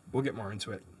game. We'll get more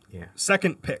into it. Yeah.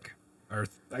 Second pick, or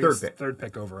third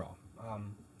pick overall.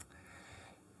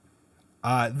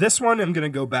 This one, I'm going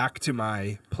to go back to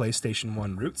my PlayStation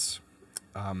 1 roots.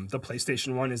 The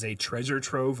PlayStation 1 is a treasure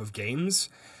trove of games.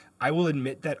 I will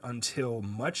admit that until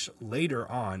much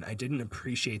later on, I didn't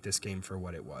appreciate this game for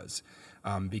what it was.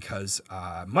 Because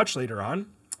much later on,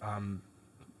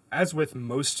 as with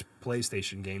most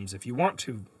PlayStation games, if you want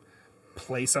to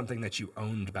play something that you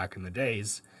owned back in the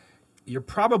days, you're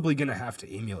probably going to have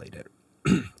to emulate it.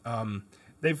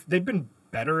 They've been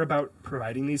better about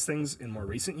providing these things in more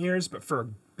recent years, but for a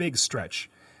big stretch,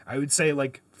 I would say,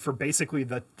 like, for basically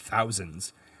the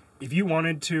thousands, if you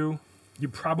wanted to, you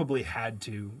probably had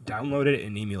to download it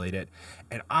and emulate it.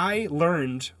 And I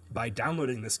learned by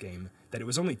downloading this game that it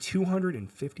was only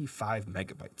 255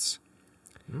 megabytes,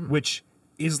 which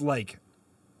is like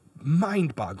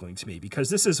mind-boggling to me, because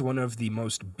this is one of the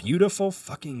most beautiful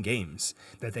fucking games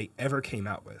that they ever came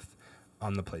out with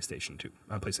on the PlayStation 2,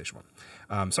 on PlayStation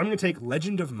 1. So I'm going to take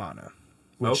Legend of Mana,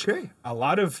 which a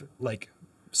lot of, like,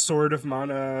 Sword of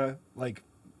Mana, like,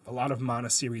 a lot of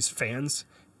Mana series fans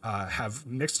have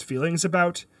mixed feelings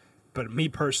about, but me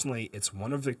personally, it's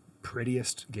one of the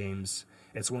prettiest games.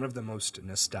 It's one of the most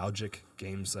nostalgic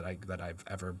games that I've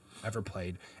ever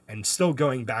played, and still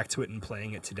going back to it and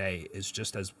playing it today is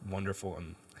just as wonderful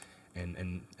and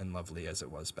lovely as it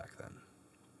was back then.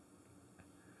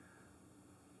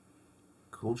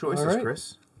 Cool choices, All right.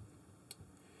 Chris.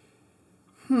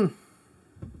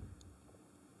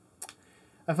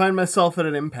 I find myself at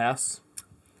an impasse.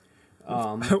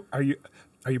 Are you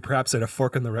perhaps at a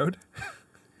fork in the road?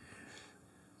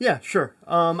 Yeah, sure.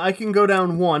 I can go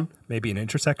down one. Maybe an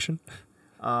intersection?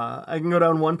 I can go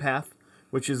down one path,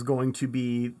 which is going to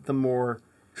be the more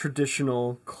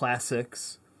traditional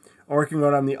classics, or I can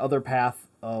go down the other path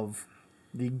of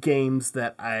the games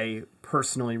that I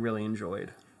personally really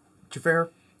enjoyed.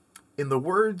 Jafar, in the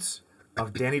words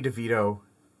of Danny DeVito,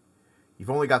 you've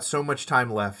only got so much time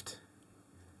left.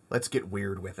 Let's get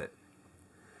weird with it.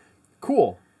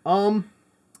 Cool. I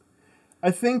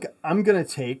think I'm going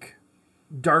to take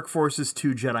Dark Forces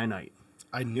 2 Jedi Knight.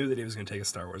 I knew that he was going to take a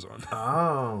Star Wars one.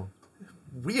 Oh.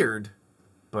 Weird.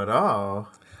 But oh.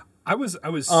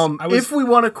 If we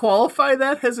want to qualify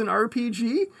that as an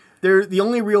RPG, the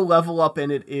only real level up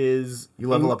in it is You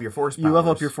level up your force powers. You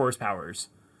level up your force powers.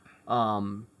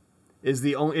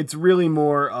 It's really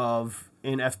more of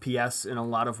an FPS in a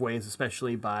lot of ways,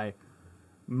 especially by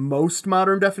most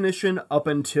modern definition, up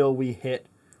until we hit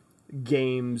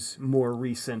games more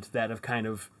recent that have kind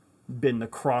of been the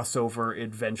crossover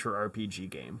adventure RPG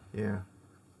game. Yeah.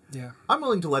 Yeah. I'm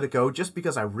willing to let it go just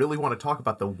because I really want to talk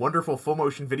about the wonderful full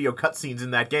motion video cutscenes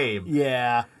in that game.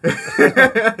 Yeah.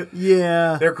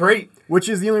 Yeah. They're great. Which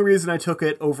is the only reason I took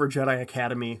it over Jedi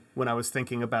Academy when I was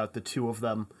thinking about the two of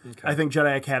them. Okay. I think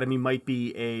Jedi Academy might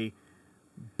be a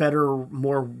better,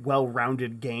 more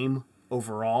well-rounded game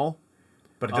overall.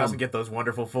 But it doesn't get those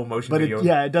wonderful full motion But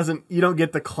videos. it doesn't. You don't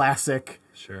get the classic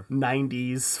Sure.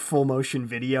 90s full motion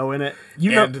video in it.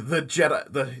 You know, And the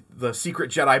Jedi, the secret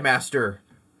Jedi Master,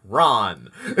 Ron.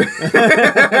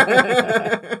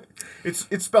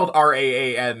 It's spelled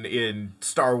Raan in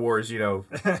Star Wars,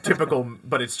 typical,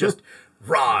 but it's just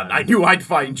Ron. I knew I'd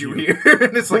find you here,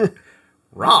 and it's like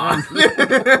Ron.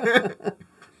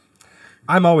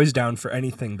 I'm always down for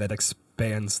anything that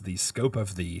expands the scope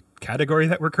of the category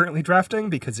that we're currently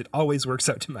drafting because it always works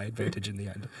out to my advantage in the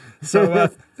end. So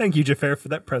thank you, Jafar, for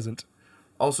that present.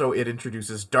 Also, it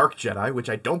introduces Dark Jedi, which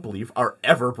I don't believe are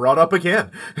ever brought up again.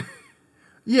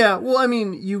 Yeah, well, I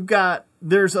mean,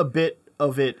 there's a bit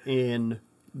of it in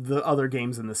the other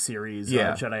games in the series,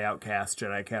 Yeah. Jedi Outcast,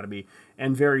 Jedi Academy,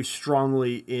 and very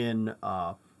strongly in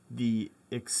the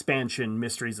expansion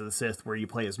Mysteries of the Sith, where you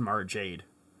play as Mara Jade,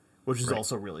 which is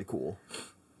also really cool.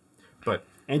 But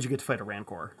And you get to fight a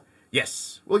Rancor.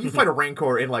 yes, well, you fight a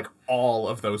Rancor in like all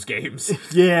of those games.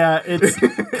 Yeah, it's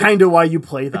kind of why you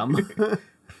play them.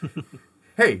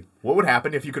 Hey, what would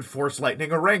happen if you could force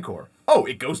lightning a Rancor? Oh,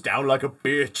 it goes down like a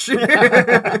bitch.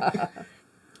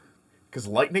 Because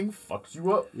lightning fucks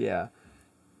you up. Yeah.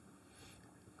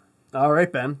 All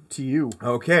right, Ben, to you.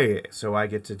 Okay, so I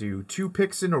get to do 2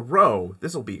 picks in a row.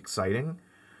 This'll be exciting.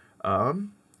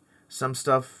 Some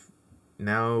stuff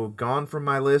now gone from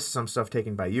my list, some stuff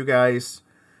taken by you guys.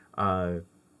 Let's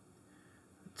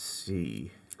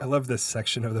see. I love this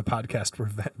section of the podcast where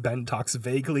Ben talks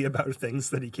vaguely about things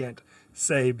that he can't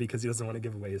say because he doesn't want to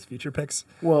give away his future picks.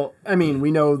 Well, I mean, we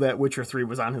know that Witcher 3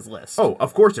 was on his list. Oh,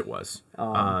 of course it was.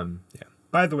 Yeah.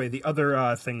 By the way, the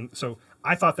other thing, so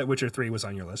I thought that Witcher 3 was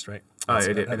on your list, right?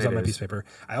 It That was on my is. piece of paper.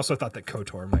 I also thought that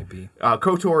KOTOR might be.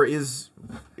 KOTOR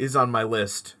is on my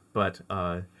list, but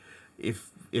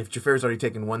if Jafar's already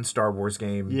taken one Star Wars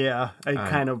game, Yeah, I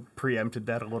kind of preempted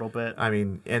that a little bit. I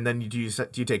mean, and then do you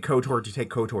take KOTOR? Do you take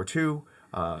KOTOR 2?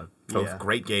 Both Yeah.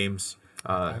 great games.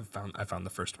 I found the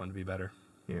first one to be better.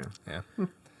 Yeah. Yeah.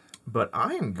 But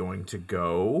I am going to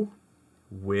go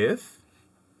with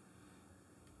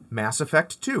Mass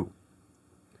Effect 2.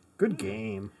 Good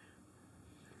game.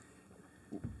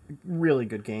 Really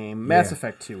good game. Mass Yeah.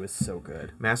 Effect 2 is so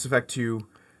good. Mass Effect 2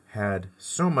 had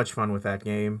so much fun with that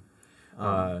game.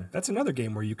 That's another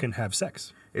game where you can have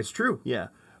sex. It's true. Yeah.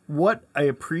 What I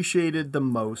appreciated the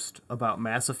most about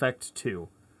Mass Effect 2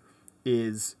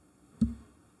 is,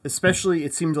 especially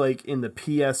it seemed like in the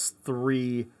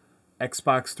PS3,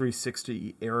 Xbox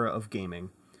 360 era of gaming,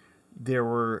 there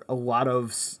were a lot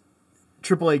of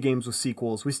AAA games with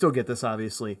sequels. We still get this,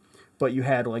 obviously, but you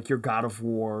had like your God of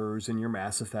Wars and your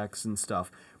Mass Effects and stuff.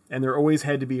 And there always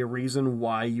had to be a reason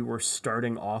why you were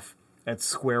starting off at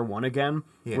square one again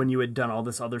when you had done all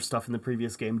this other stuff in the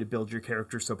previous game to build your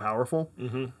character so powerful.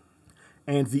 Mm-hmm.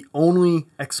 And the only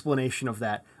explanation of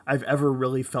that I've ever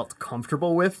really felt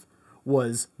comfortable with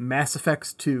was Mass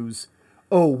Effect 2's,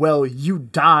 oh, well, you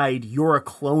died, you're a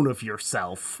clone of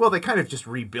yourself. Well, they kind of just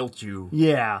rebuilt you.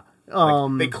 Yeah. They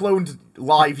cloned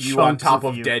live you on chunks top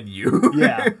of of you. dead you.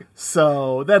 Yeah.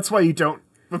 So that's why you're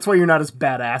not as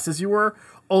badass as you were.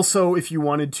 Also, if you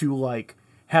wanted to like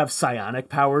have psionic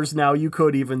powers now, you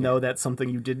could, even though that's something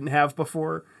you didn't have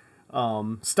before.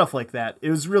 Stuff like that. It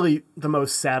was really the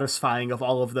most satisfying of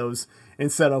all of those,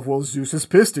 instead of, well, Zeus is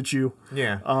pissed at you.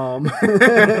 Yeah.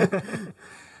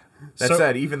 That So-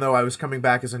 said, even though I was coming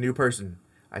back as a new person,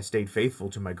 I stayed faithful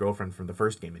to my girlfriend from the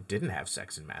first game and didn't have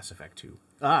sex in Mass Effect 2.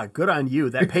 Ah, good on you.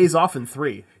 That pays off in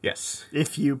 3. Yes.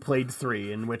 If you played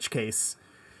 3, in which case...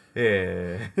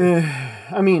 Yeah.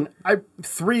 I mean,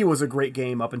 3 was a great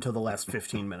game up until the last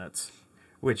 15 minutes.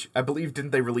 Which, I believe,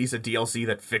 didn't they release a DLC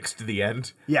that fixed the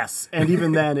end? Yes, and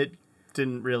even then it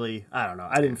didn't really... I don't know.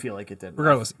 I didn't feel like it did.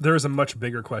 Regardless, there is a much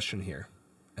bigger question here,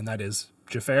 and that is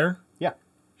Jafar, Yeah.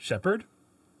 Shepherd,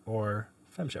 or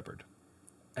Femme Shepherd?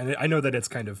 And I know that it's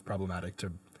kind of problematic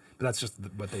but that's just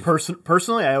what they...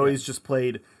 Personally, I always just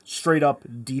played straight up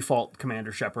default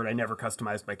Commander Shepard. I never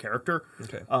customized my character.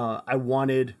 Okay. I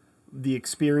wanted the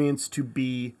experience to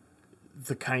be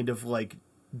the kind of like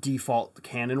default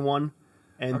canon one,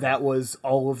 and that was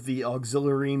all of the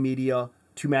auxiliary media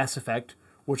to Mass Effect,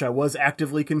 which I was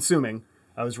actively consuming.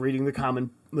 I was reading the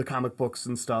comic books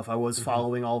and stuff. I was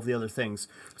following all of the other things.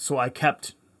 So I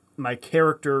kept my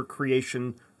character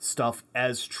creation stuff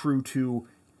as true to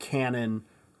canon,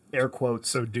 air quotes,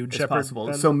 So dude as Shepard, possible.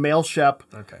 then? So male Shep,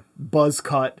 Okay. buzz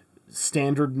cut,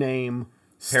 standard name,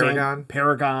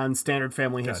 Paragon? standard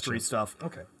family Gotcha. history stuff.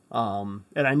 Okay. And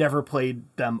I never played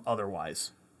them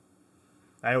otherwise.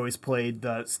 I always played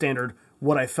the standard,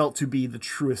 what I felt to be the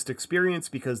truest experience,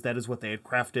 because that is what they had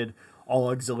crafted all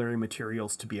auxiliary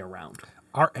materials to be around.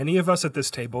 Are any of us at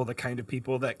this table the kind of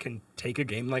people that can take a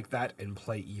game like that and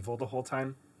play evil the whole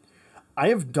time? I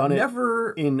have done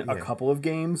Never- it in a yeah. couple of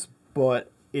games,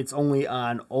 but it's only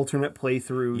on alternate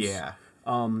playthroughs. Yeah.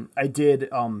 I did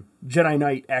Jedi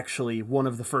Knight, actually, one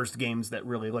of the first games that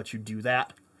really let you do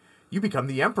that. You become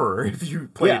the Emperor if you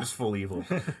play Yeah. it as full evil.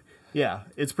 Yeah,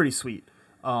 it's pretty sweet.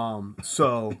 And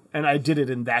I did it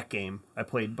in that game. I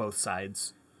played both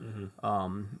sides.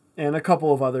 And a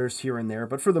couple of others here and there,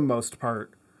 but for the most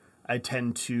part, I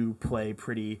tend to play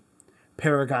pretty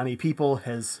Paragon-y people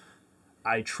as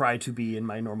I try to be in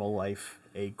my normal life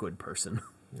a good person.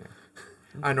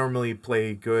 I normally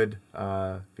play good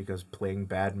because playing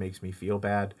bad makes me feel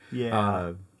bad.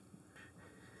 Yeah.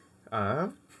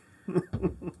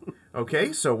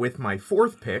 Okay, so with my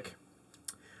fourth pick,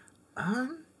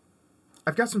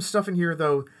 I've got some stuff in here,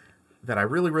 though, that I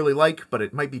really, really like, but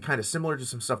it might be kind of similar to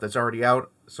some stuff that's already out,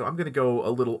 so I'm going to go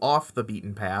a little off the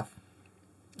beaten path.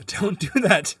 Don't do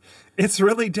that. It's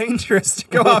really dangerous to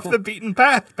go off the beaten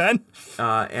path, Ben.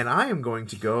 And I am going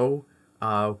to go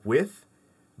with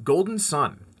Golden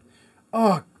Sun.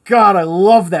 Oh, God, I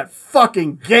love that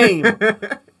fucking game.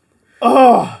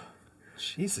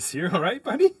 Jesus, you're all right,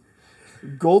 buddy?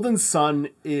 Golden Sun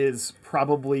is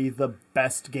probably the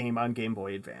best game on Game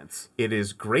Boy Advance. It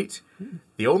is great.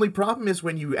 The only problem is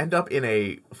when you end up in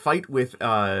a fight with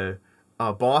a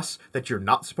boss that you're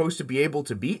not supposed to be able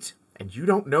to beat, and you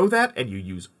don't know that, and you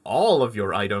use all of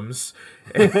your items.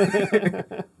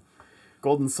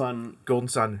 Golden Sun, Golden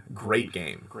Sun, great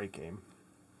game. great game.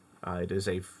 It is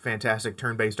a fantastic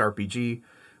turn-based RPG.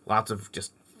 Lots of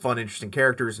just fun, interesting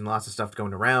characters and lots of stuff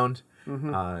going around.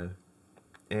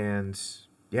 And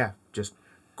yeah, just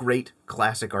great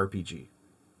classic RPG.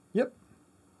 Yep.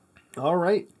 All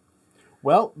right.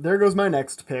 Well, there goes my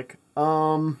next pick.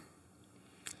 There's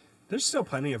still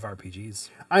plenty of RPGs.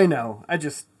 I know.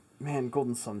 Man,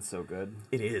 Golden Sun's so good.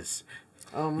 It is.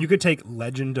 You could take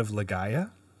Legend of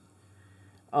Legaia.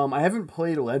 I haven't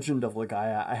played Legend of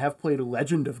Legaia. I have played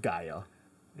Legend of Gaia,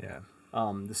 Yeah.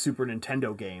 the Super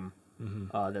Nintendo game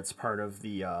that's part of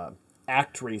the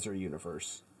ActRaiser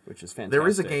universe, which is fantastic. There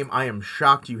is a game I am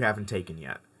shocked you haven't taken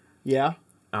yet, Yeah.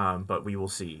 but we will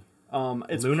see.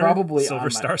 It's Lunar? probably Silver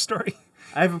on Star Story.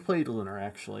 I haven't played Lunar,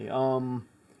 actually.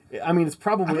 I mean, it's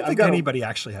probably... I don't I've think got anybody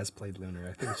actually has played Lunar.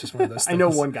 I think it's just one of those things. I know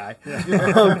one guy.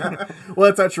 Well,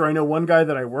 that's not true. I know one guy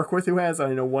that I work with who has,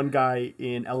 and I know one guy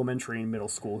in elementary and middle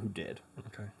school who did.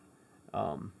 Okay.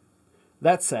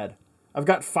 That said, I've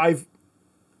got 5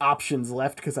 options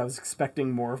left because I was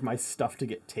expecting more of my stuff to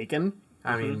get taken.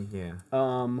 I mean, yeah.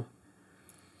 I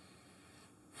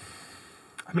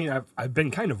mean, I've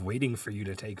been kind of waiting for you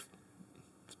to take,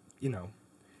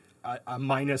 a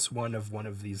minus one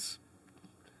of these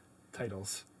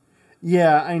titles.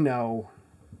 Yeah, I know.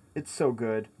 It's so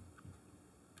good.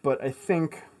 But I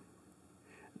think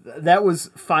that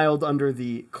was filed under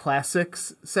the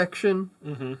classics section,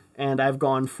 and I've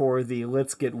gone for the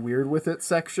let's get weird with it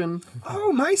section.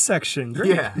 Oh, my section.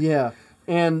 Great. Yeah. Yeah.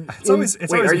 And It's always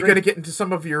Wait, always are you great. going to get into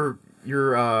some of your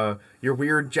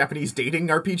weird Japanese dating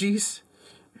RPGs?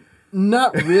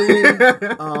 not really.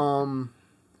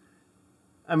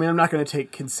 I mean, I'm not going to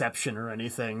take Conception or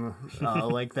anything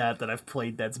like that I've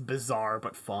played that's bizarre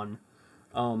but fun.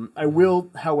 I will,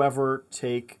 however,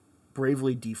 take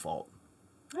Bravely Default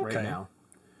right Okay. now,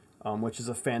 which is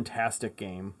a fantastic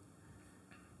game.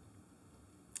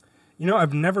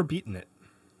 I've never beaten it.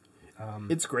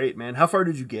 It's great, man. How far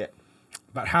did you get?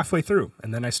 About halfway through,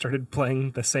 and then I started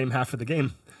playing the same half of the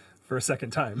game for a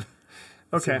second time.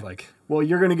 It Okay. seemed like Well,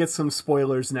 you're going to get some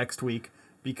spoilers next week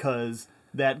because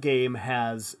that game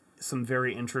has some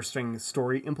very interesting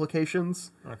story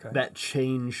implications Okay. that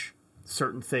change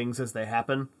certain things as they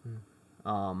happen.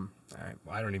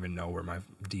 I don't even know where my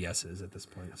DS is at this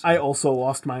point. so- I also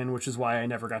lost mine, which is why I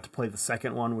never got to play the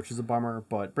second one, which is a bummer,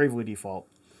 but Bravely Default.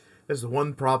 There's the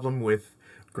one problem with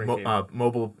Great game.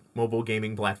 mobile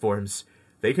gaming platforms.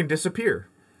 They can disappear.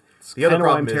 The I other know I'm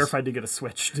problem is terrified to get a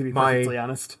Switch, to be my- perfectly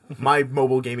honest. my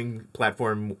mobile gaming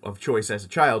platform of choice as a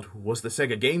child was the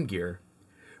Sega Game Gear,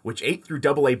 which ate through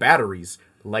AA batteries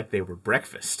like they were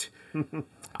breakfast.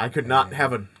 I could not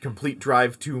have a complete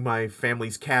drive to my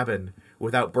family's cabin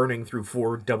without burning through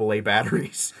 4 AA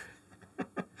batteries.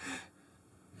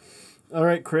 All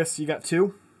right, Chris, you got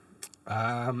 2?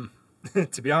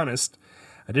 To be honest,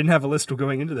 I didn't have a list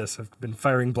going into this. I've been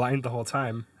firing blind the whole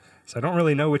time, so I don't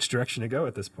really know which direction to go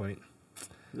at this point.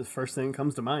 The first thing that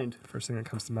comes to mind. First thing that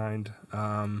comes to mind.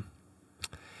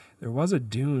 There was a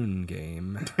Dune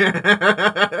game.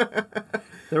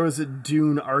 There was a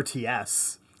Dune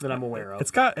RTS that I'm aware of.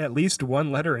 It's got at least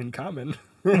one letter in common.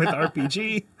 with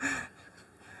RPG.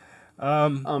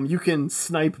 You can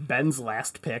snipe Ben's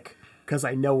last pick because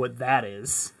I know what that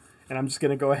is, and I'm just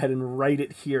gonna go ahead and write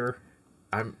it here.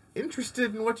 I'm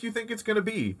interested in what you think it's going to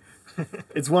be.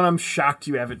 It's one I'm shocked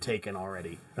you haven't taken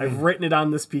already. I've written it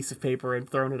on this piece of paper and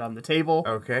thrown it on the table.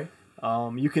 Okay.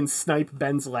 You can snipe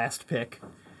Ben's last pick.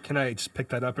 Can I just pick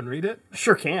that up and read it?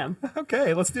 Sure can.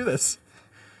 Okay, let's do this.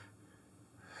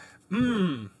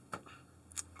 You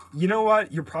know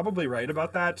what? You're probably right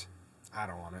about that. I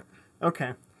don't want it.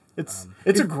 Okay. It's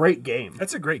a great game.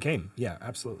 That's a great game. Yeah,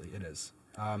 absolutely, it is.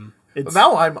 It's,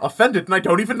 Now I'm offended and I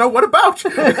don't even know what about.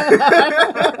 I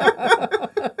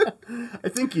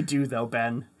think you do though,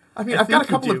 Ben. I mean, I've got a think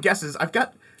you couple do. of guesses. I've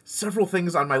got several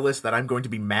things on my list that I'm going to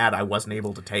be mad I wasn't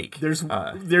able to take. There's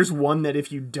one that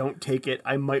if you don't take it,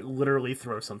 I might literally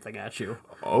throw something at you.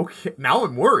 Okay, now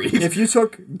I'm worried. If you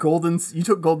took Golden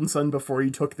Sun before you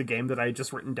took the game that I had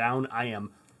just written down, I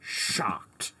am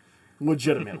shocked.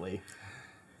 Legitimately.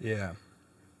 Yeah.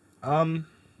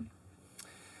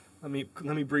 Let me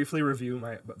briefly review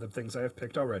the things I have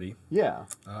picked already. Yeah.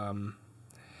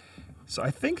 So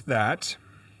I think that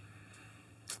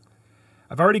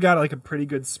I've already got like a pretty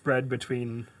good spread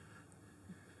between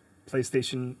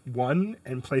PlayStation 1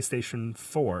 and PlayStation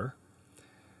 4.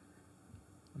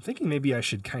 I'm thinking maybe I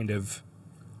should kind of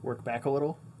Work back a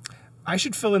little. I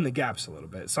should fill in the gaps a little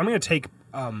bit. So I'm going to take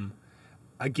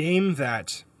a game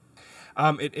that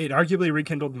it arguably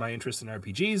rekindled my interest in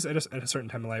RPGs at a certain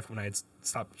time in life when I had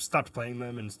stopped playing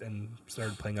them and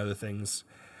started playing other things.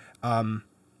 I'm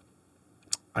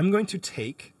going to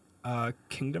take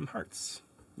Kingdom Hearts.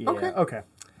 Yeah. Okay.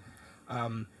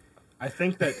 I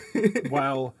think that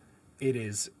while it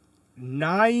is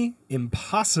nigh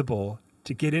impossible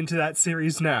to get into that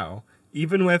series now,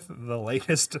 even with the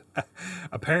latest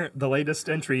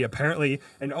entry, apparently,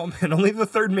 and only the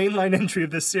third mainline entry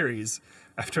of this series,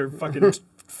 after fucking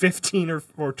 15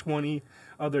 or 20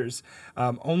 others,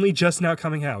 only just now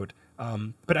coming out.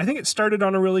 But I think it started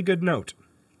on a really good note.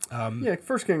 Yeah,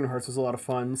 first Kingdom Hearts was a lot of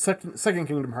fun. Second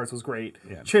Kingdom Hearts was great.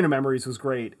 Yeah. Chain of Memories was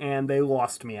great, and they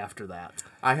lost me after that.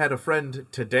 I had a friend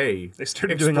today They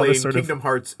started doing all this sort of- Kingdom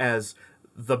Hearts as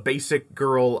the basic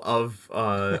girl of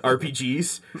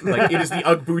RPGs. Like, it is the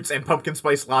Ugg boots and pumpkin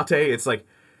spice latte. It's like,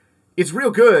 it's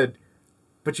real good,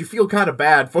 but you feel kind of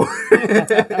bad for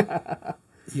it.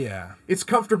 Yeah. It's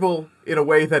comfortable in a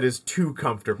way that is too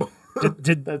comfortable.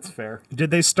 Did That's fair.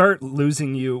 they start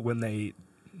losing you when they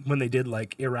did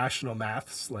like irrational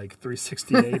maths, like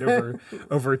 368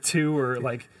 over 2, or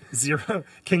like 0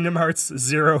 Kingdom Hearts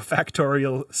 0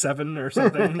 factorial 7 or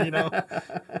something, you know?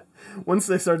 Once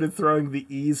they started throwing the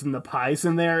E's and the pies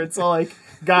in there, it's all like,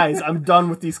 guys, I'm done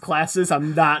with these classes.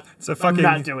 I'm not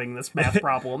doing this math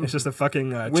problem. It's just a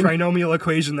fucking trinomial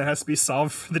equation that has to be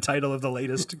solved for the title of the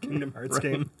latest Kingdom Hearts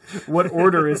game. What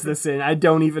order is this in? I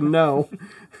don't even know.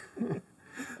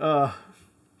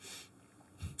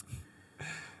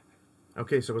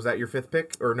 Okay, so was that your fifth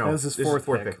pick? Or no, This is fourth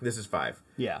pick. This is 5.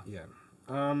 Yeah. Yeah.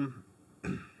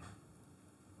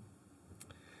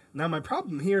 Now, my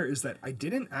problem here is that I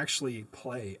didn't actually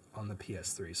play on the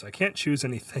PS3, so I can't choose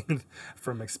anything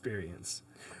from experience.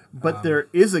 But there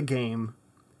is a game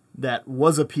that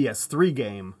was a PS3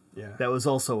 game Yeah. that was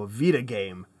also a Vita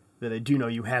game that I do know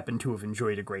you happen to have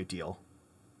enjoyed a great deal.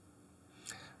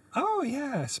 Oh,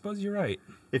 yeah, I suppose you're right.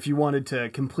 If you wanted to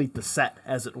complete the set,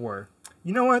 as it were.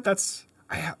 You know what?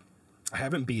 I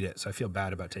haven't beat it, so I feel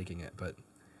bad about taking it, but...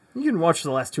 You can watch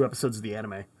the last 2 episodes of the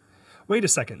anime. Wait a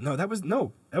second. That was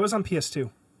on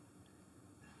PS2.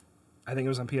 I think it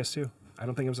was on PS2. I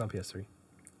don't think it was on PS3.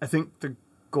 I think the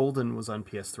Golden was on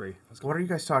PS3. What are you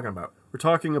guys talking about? We're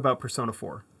talking about Persona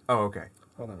 4. Oh, okay.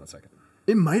 Hold on one second.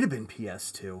 It might have been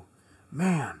PS2.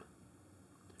 Man.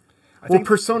 I Well, think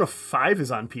Persona 5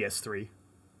 is on PS3.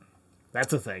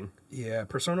 That's a thing. yeah,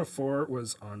 Persona 4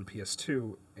 was on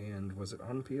PS2, and was it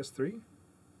on PS3?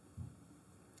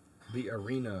 The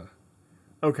Arena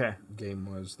Okay. game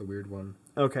was the weird one.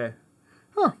 Okay.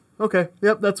 Huh. Okay.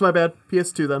 Yep, that's my bad.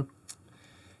 PS2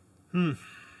 then.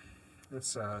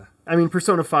 That's I mean,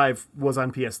 Persona 5 was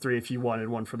on PS3 if you wanted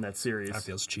one from that series. that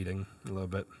feels cheating a little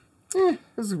bit. This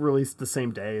is released the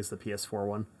same day as the PS4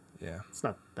 one. Yeah. It's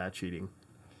not that cheating.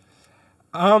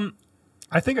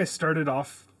 I think I started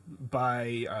off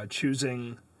by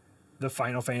choosing the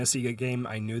Final Fantasy game.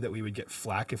 I knew that we would get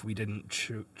flack if we didn't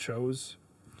choose.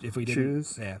 If we didn't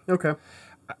Choose? Yeah. Okay.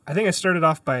 I think I started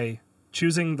off by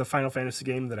choosing the Final Fantasy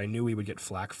game that I knew we would get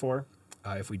flack for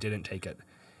if we didn't take it.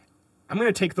 I'm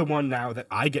going to take the one now that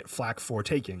I get flack for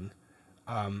taking,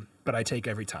 but I take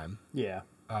every time, Yeah.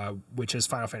 which is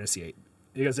Final Fantasy VIII,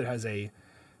 because it has a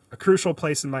a crucial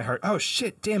place in my heart. Oh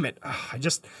shit, damn it. Ugh, I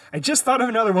just thought of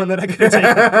another one that I could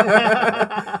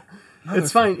have taken.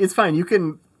 It's fine. It's fine. You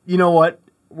can. You know what?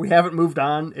 We haven't moved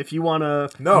on. If you want to.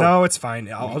 No, it's fine.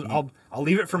 I'll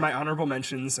leave it for my honorable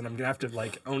mentions, and I'm gonna have to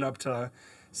like own up to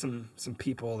some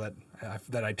people that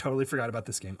I totally forgot about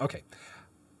this game. Okay,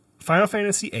 Final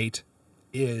Fantasy VIII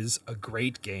is a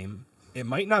great game. It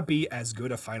might not be as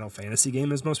good a Final Fantasy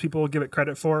game as most people will give it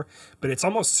credit for, but it's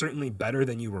almost certainly better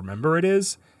than you remember it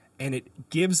is, and it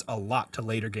gives a lot to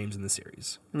later games in the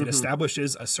series. It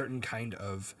establishes a certain kind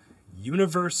of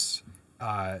universe,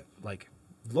 like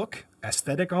look,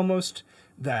 aesthetic almost,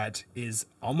 that is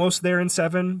almost there in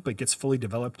 7, but gets fully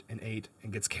developed in 8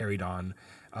 and gets carried on.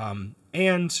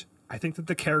 And I think that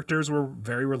the characters were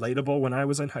very relatable when I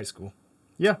was in high school.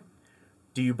 Yeah.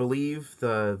 Do you believe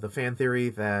the fan theory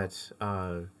that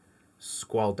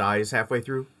Squall dies halfway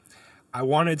through? I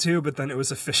wanted to, but then it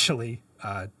was officially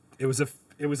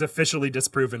officially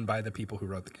disproven by the people who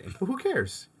wrote the game. Well, who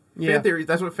cares? Yeah. Fan theory,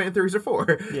 that's what fan theories are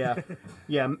for. Yeah.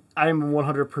 Yeah. I'm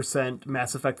 100%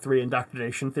 Mass Effect 3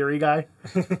 indoctrination theory guy.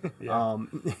 Yeah.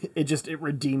 It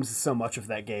redeems so much of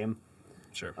that game.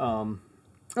 Sure.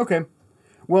 Okay.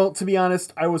 Well, to be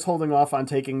honest, I was holding off on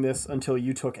taking this until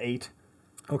you took 8.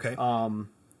 Okay.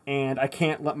 And I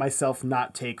can't let myself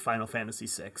not take Final Fantasy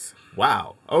VI.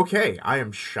 Wow. Okay, I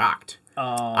am shocked.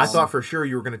 I thought for sure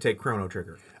you were going to take Chrono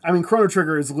Trigger. I mean, Chrono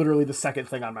Trigger is literally the second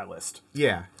thing on my list.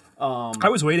 Yeah. I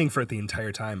was waiting for it the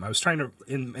entire time. I was trying to,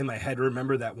 in my head,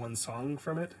 remember that one song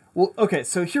from it. Well, okay,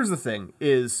 so here's the thing,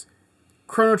 is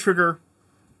Chrono Trigger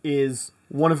is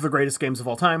one of the greatest games of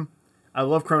all time. I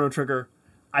love Chrono Trigger.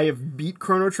 I have beat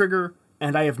Chrono Trigger,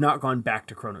 and I have not gone back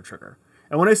to Chrono Trigger.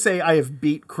 And when I say I have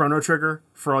beat Chrono Trigger,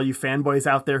 for all you fanboys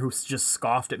out there who just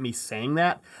scoffed at me saying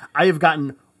that, I have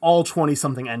gotten all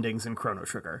 20-something endings in Chrono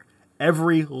Trigger.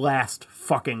 Every last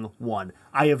fucking one.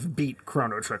 I have beat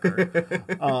Chrono Trigger.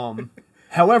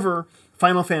 However,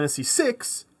 Final Fantasy VI,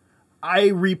 I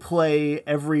replay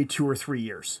every 2 or 3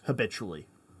 years, habitually.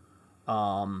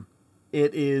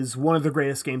 It is one of the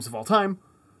greatest games of all time.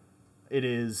 It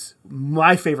is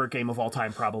my favorite game of all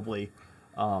time, probably.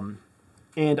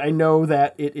 And I know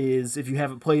that it is, if you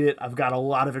haven't played it, I've got a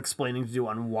lot of explaining to do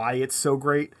on why it's so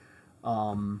great.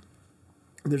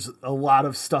 There's a lot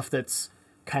of stuff that's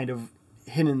kind of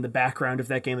hidden in the background of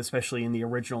that game, especially in the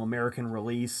original American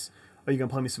release. Are you going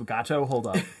to play me some Gato? Hold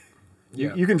up.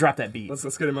 Yeah. You can drop that beat.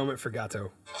 Let's get a moment for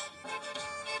Gato.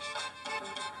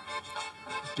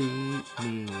 Beat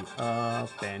me up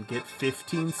and get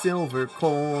 15 silver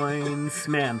coins.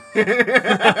 Man.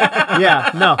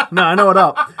 Yeah, no, I know it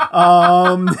up.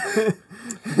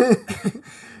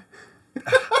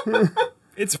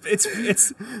 It's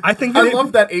I think I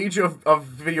love that age of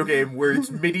video game where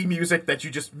it's MIDI music that you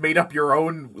just made up your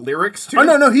own lyrics to. Oh,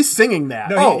 no, he's singing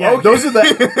that. No, okay. Those are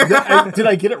did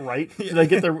I get it right? Did I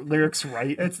get the lyrics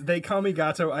right? It's they call me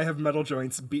Gato, I have metal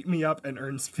joints, beat me up and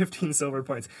earns 15 silver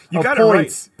points. You got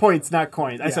points. it right. Points, not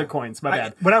coins. I said coins, my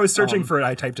bad. When I was searching for it,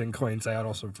 I typed in coins. I had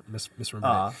also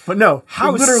misremembered it. But no,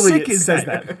 How literally sick it is says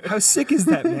that? How sick is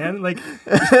that, man?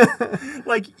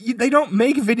 They don't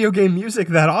make video game music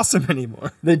that awesome anymore.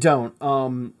 They don't.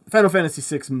 Final Fantasy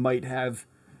VI might have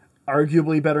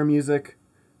arguably better music,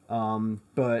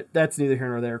 but that's neither here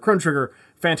nor there. Chrono Trigger,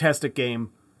 fantastic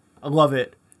game. I love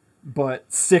it, but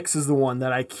 6 is the one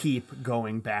that I keep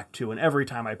going back to, and every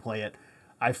time I play it,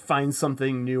 I find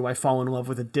something new. I fall in love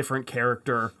with a different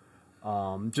character.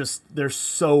 There's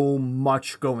so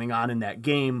much going on in that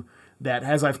game that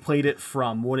as I've played it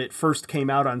from when it first came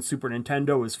out on Super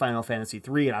Nintendo, it was Final Fantasy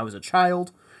III, and I was a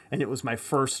child, and it was my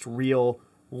first real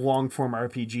long-form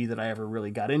RPG that I ever really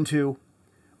got into,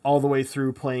 all the way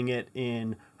through playing it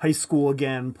in high school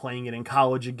again, playing it in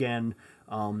college again.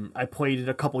 I played it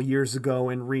a couple years ago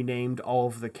and renamed all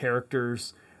of the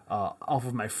characters off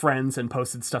of my friends and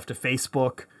posted stuff to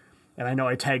Facebook. And I know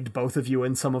I tagged both of you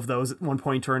in some of those at one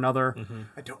point or another. Mm-hmm.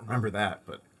 I don't remember that,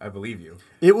 but I believe you.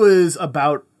 It was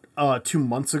about 2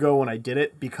 months ago when I did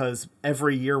it, because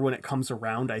every year when it comes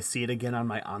around, I see it again on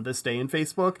my On This Day in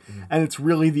Facebook. And it's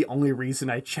really the only reason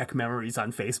I check memories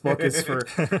on Facebook is for,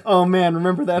 oh man,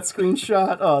 remember that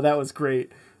screenshot? Oh, that was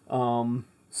great.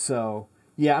 So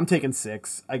yeah, I'm taking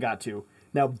 6. I got to.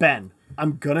 Now, Ben,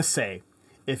 I'm going to say,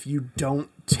 if you don't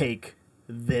take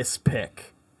this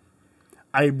pick,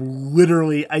 I'm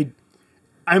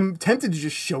tempted to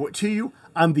just show it to you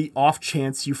on the off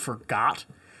chance you forgot.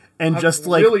 And I'm just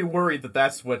like, really worried that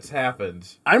that's what's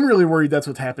happened. I'm really worried that's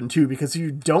what's happened too, because if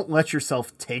you don't let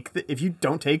yourself if you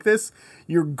don't take this,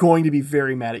 you're going to be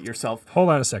very mad at yourself. Hold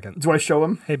on a second. Do I show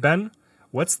him? Hey, Ben,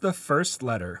 what's the first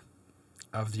letter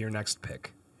of your next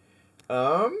pick?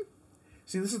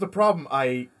 See, this is the problem.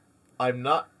 I'm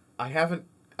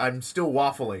still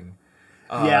waffling.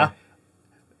 Yeah.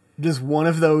 Does one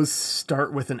of those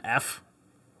start with an F?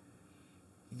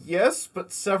 Yes,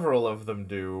 but several of them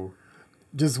do.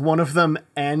 Does one of them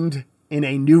end in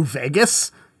a New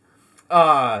Vegas?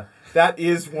 That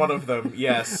is one of them,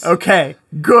 yes. Okay,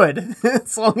 good.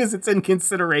 As long as it's in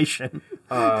consideration.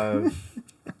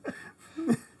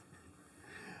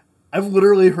 I've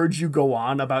literally heard you go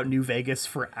on about New Vegas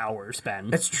for hours, Ben.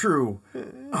 It's true.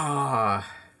 But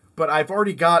I've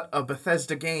already got a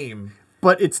Bethesda game.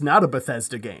 But it's not a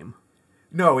Bethesda game.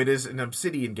 No, it is an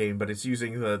Obsidian game, but it's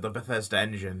using the Bethesda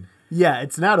engine. Yeah,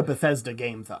 it's not a Bethesda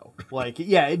game, though. Like,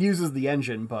 yeah, it uses the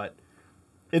engine, but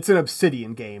it's an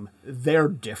Obsidian game. They're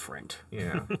different.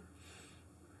 Yeah.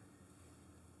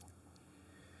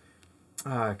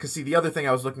 Because, see, the other thing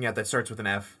I was looking at that starts with an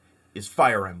F is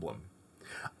Fire Emblem.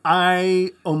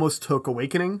 I almost took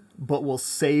Awakening, but we'll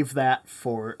save that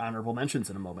for honorable mentions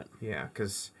in a moment. Yeah,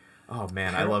 because, oh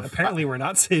man, I love... Apparently, we're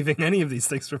not saving any of these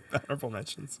things for honorable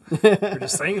mentions. We're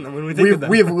just saying them when we think of them.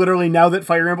 We have literally, now that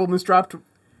Fire Emblem has dropped,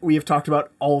 we have talked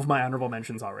about all of my honorable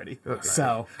mentions already. Okay.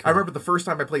 So I remember the first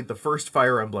time I played the first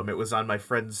Fire Emblem, it was on my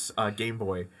friend's Game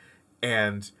Boy,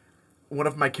 and one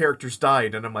of my characters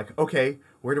died, and I'm like, okay,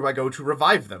 where do I go to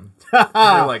revive them? And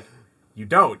they're like, you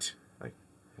don't. Like,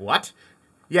 what?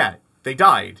 Yeah, they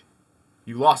died.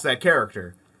 You lost that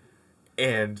character.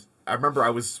 And I remember I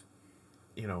was,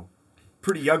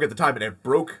 pretty young at the time, and it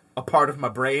broke a part of my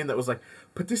brain that was like,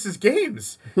 but this is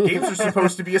games. Games are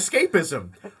supposed to be escapism.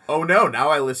 Oh no, now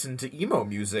I listen to emo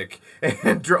music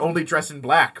and only dress in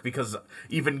black because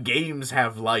even games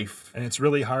have life. And it's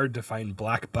really hard to find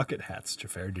black bucket hats,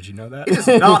 Jafar. Did you know that? It is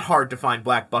not hard to find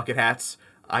black bucket hats.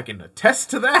 I can attest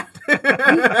to that.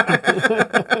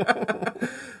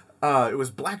 It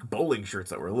was black bowling shirts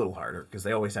that were a little harder because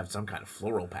they always have some kind of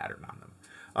floral pattern on them.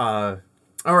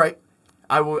 All right,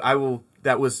 I will.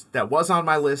 That was on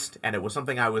my list, and it was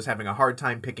something I was having a hard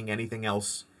time picking anything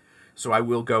else. So I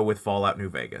will go with Fallout New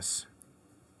Vegas.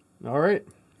 all right.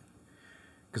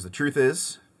 Because the truth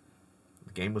is,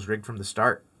 the game was rigged from the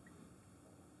start.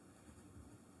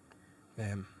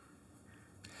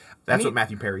 That's what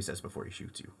Matthew Perry says before he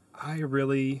shoots you. I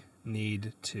really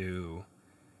need to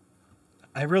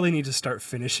start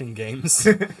finishing games.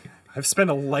 I've spent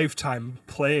a lifetime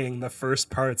playing the first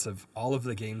parts of all of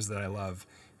the games that I love,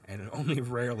 and only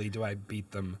rarely do I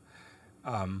beat them.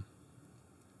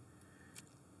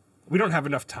 We don't have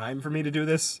enough time for me to do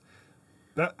this,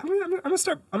 but I'm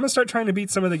gonna start trying to beat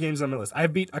some of the games on my list.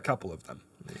 I've beat a couple of them,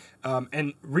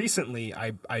 and recently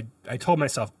I told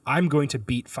myself I'm going to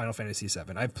beat Final Fantasy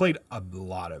VII. I've played a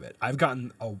lot of it. I've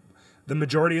gotten the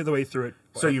majority of the way through it.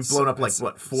 So you've blown up like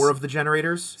what, 4 of the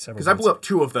generators? Several Because I blew up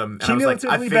 2 of them, and I was like, I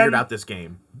Cumulatively, figured Ben- out this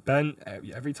game. Ben,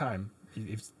 every time.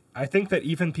 I think that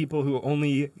even people who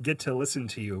only get to listen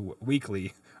to you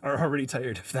weekly are already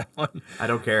tired of that one. I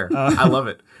don't care. I love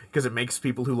it because it makes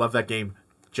people who love that game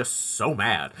just so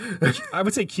mad. I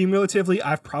would say cumulatively,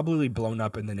 I've probably blown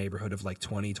up in the neighborhood of like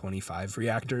 20, 25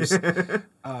 reactors.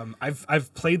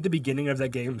 I've played the beginning of that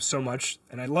game so much,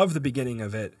 and I love the beginning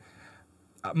of it.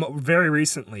 Very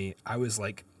recently, I was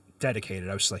like dedicated.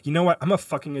 I was just like, you know what? I'm a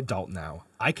fucking adult now.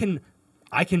 I can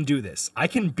do this. I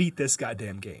can beat this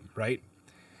goddamn game, right?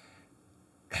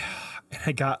 And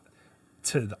I got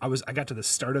to the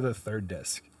start of the 3rd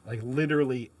disc, like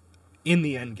literally in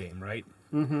the end game, right?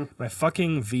 Mm-hmm. My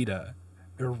fucking Vita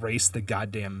erased the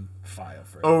goddamn file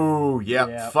for it. Oh, yeah.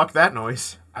 Yep. Fuck that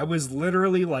noise. I was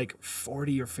literally like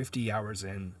 40 or 50 hours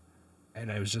in,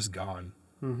 and I was just gone.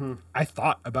 Mm-hmm. I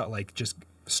thought about like just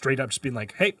straight up just being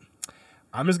like, hey,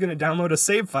 I'm just going to download a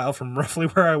save file from roughly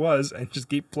where I was and just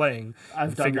keep playing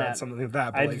and done figure that. out something like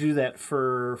that. But I had to do that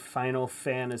for Final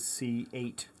Fantasy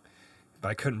VIII. But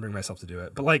I couldn't bring myself to do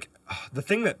it. But like the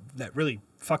thing that really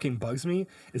fucking bugs me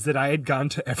is that I had gone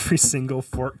to every single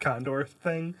Fort Condor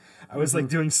thing. I was like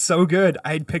doing so good.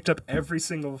 I had picked up every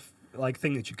single like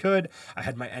thing that you could. I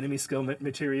had my enemy skill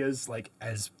materials like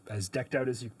as decked out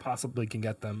as you possibly can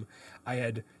get them. I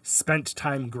had spent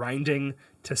time grinding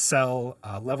to sell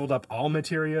leveled up all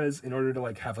materials in order to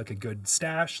like have like a good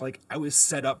stash. Like I was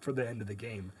set up for the end of the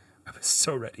game. I was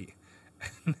so ready.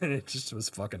 And then it just was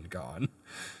fucking gone.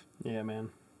 Yeah, man.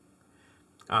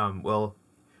 Well,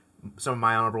 some of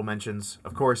my honorable mentions,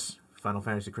 of course, Final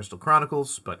Fantasy Crystal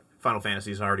Chronicles, but Final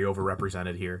Fantasy is already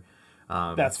overrepresented here.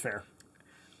 That's fair.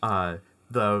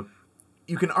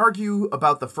 You can argue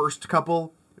about the first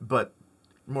couple, but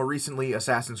more recently,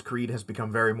 Assassin's Creed has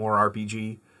become very more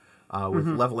RPG, with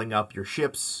leveling up your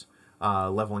ships,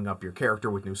 leveling up your character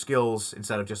with new skills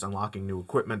instead of just unlocking new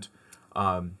equipment.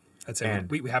 I'd say And-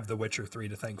 we have The Witcher 3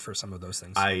 to thank for some of those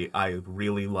things. I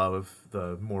really love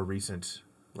the more recent,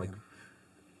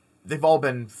 they've all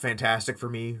been fantastic for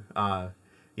me.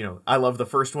 I love the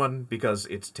first one because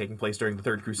it's taking place during the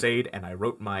Third Crusade, and I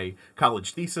wrote my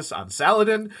college thesis on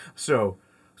Saladin, so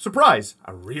surprise,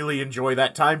 I really enjoy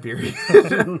that time period.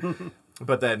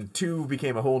 But then 2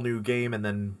 became a whole new game, and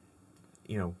then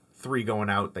 3 going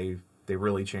out, they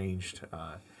really changed,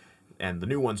 and the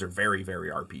new ones are very, very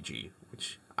RPG,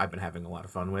 which I've been having a lot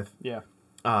of fun with. Yeah.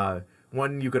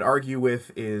 One you could argue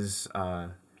with is,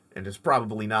 and it's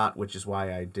probably not, which is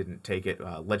why I didn't take it,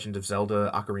 Legend of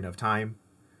Zelda Ocarina of Time.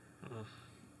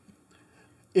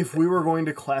 If we were going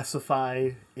to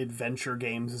classify adventure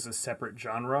games as a separate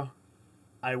genre,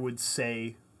 I would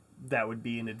say that would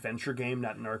be an adventure game,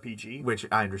 not an RPG. Which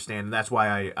I understand, and that's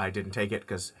why I didn't take it,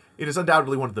 because it is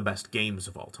undoubtedly one of the best games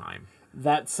of all time.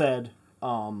 That said,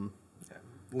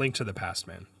 Link to the Past,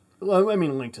 man.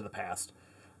 Link to the Past.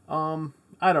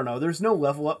 I don't know. There's no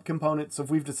level up component, so if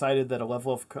we've decided that a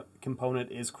level up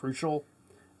component is crucial,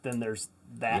 then there's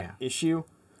that issue.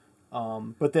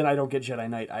 But then I don't get Jedi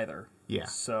Knight either. Yeah.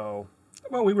 So.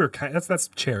 Well, we were that's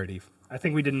charity. I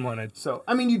think we didn't want to. So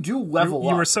you do level You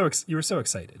up. were so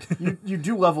excited. you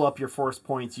do level up your force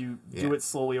points. You do Yeah. it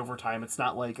slowly over time. It's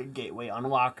not like a gateway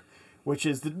unlock, which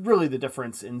is really the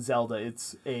difference in Zelda.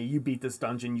 It's you beat this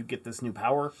dungeon, you get this new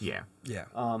power. Yeah. Yeah.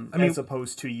 As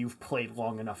opposed to you've played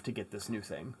long enough to get this new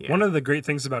thing. Yeah. One of the great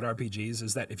things about RPGs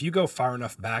is that if you go far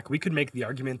enough back, we could make the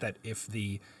argument that if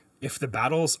the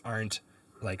battles aren't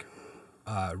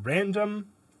random,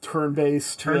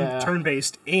 Turn-based.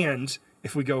 turn-based, and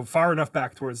if we go far enough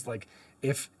back towards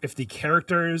if the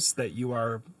characters that you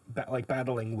are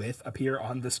battling with appear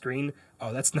on the screen,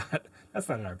 that's not an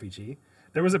RPG.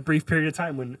 There was a brief period of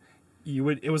time when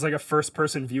it was like a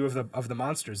first-person view of the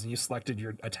monsters, and you selected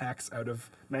your attacks out of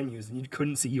menus, and you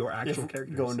couldn't see your actual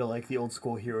characters. Go into the old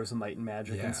school Heroes of Might and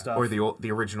Magic Yeah. and stuff. Or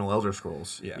the original Elder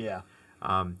Scrolls. Yeah. Yeah.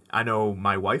 I know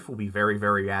my wife will be very,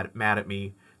 very mad at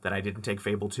me that I didn't take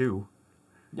Fable 2.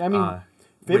 Yeah,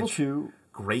 Fable which- 2,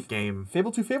 great game.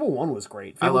 Fable 2, Fable 1 was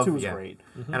great. I Fable love- 2 was yeah. great.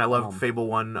 And I love Fable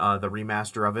 1, the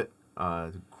remaster of it.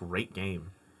 Great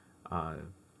game.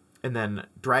 And then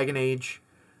Dragon Age,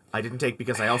 I didn't take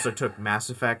because I also took Mass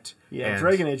Effect. Yeah, and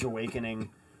Dragon Age Awakening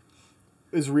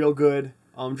is real good.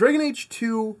 Dragon Age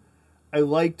 2, I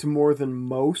liked more than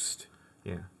most.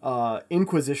 Yeah.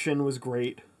 Inquisition was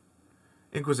great.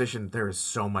 Inquisition, there is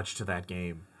so much to that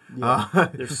game. Yeah,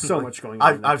 there's so much going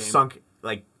on. in that I've game. sunk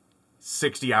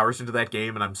 60 hours into that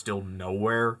game and I'm still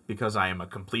nowhere because I am a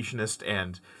completionist,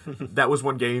 and that was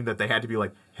one game that they had to be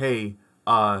like, hey,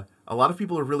 a lot of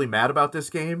people are really mad about this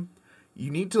game.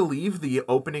 You need to leave the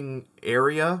opening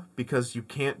area because you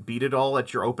can't beat it all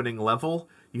at your opening level.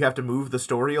 You have to move the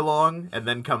story along and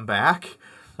then come back.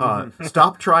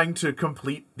 Stop trying to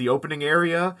complete the opening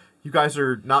area. You guys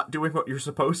are not doing what you're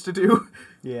supposed to do.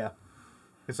 Yeah.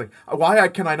 It's like, why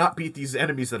can I not beat these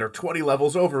enemies that are 20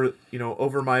 levels over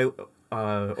my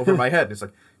head? It's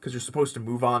like, because you're supposed to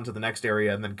move on to the next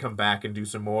area and then come back and do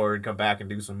some more and come back and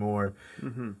do some more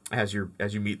as you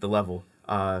meet the level.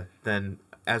 Then,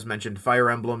 as mentioned, Fire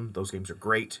Emblem, those games are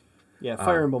great. Yeah,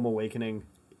 Fire Emblem Awakening,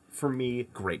 for me,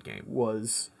 Great game.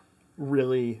 was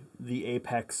really the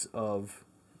apex of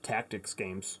tactics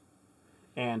games.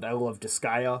 And I love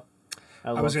Disgaea.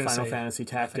 I love was gonna Final say, Fantasy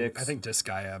Tactics. I think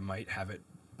Disgaea might have it,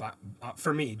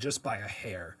 for me, just by a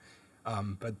hair.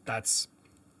 But that's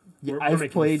Yeah, we're I've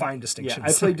making played fine Yeah, distinctions.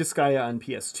 I played Disgaea on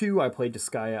PS2. I played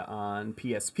Disgaea on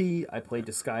PSP. I played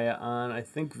Disgaea on, I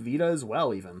think, Vita as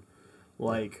well. Even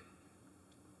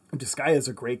Disgaea is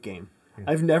a great game.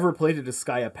 I've never played a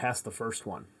Disgaea past the first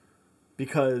one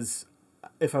because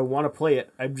if I want to play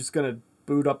it, I'm just gonna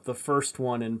boot up the first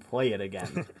one and play it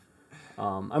again.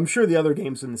 I'm sure the other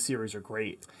games in the series are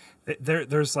great.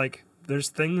 There's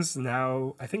things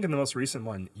now. I think in the most recent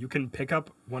one, you can pick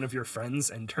up one of your friends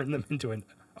and turn them into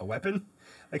a weapon.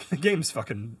 Like, the game's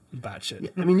fucking batshit.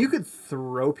 I mean, you could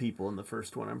throw people in the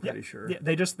first one. I'm pretty sure. Yeah,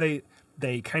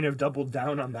 they kind of doubled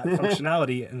down on that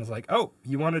functionality and was like, oh,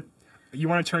 you want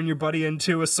to turn your buddy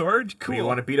into a sword? Cool. You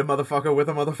want to beat a motherfucker with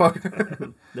a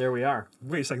motherfucker? There we are.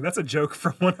 Wait a second, that's a joke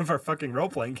from one of our fucking role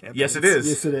playing campaigns. Yes, it is.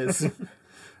 Yes, it is.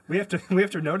 We have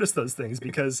to notice those things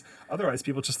because otherwise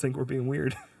people just think we're being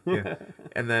weird. Yeah.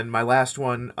 And then my last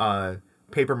one,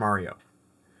 Paper Mario.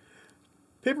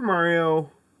 Paper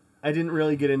Mario, I didn't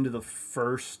really get into the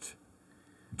first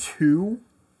two,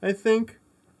 I think.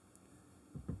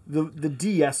 The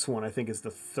DS one, I think, is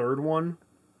the third one.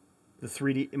 The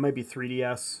 3D, it might be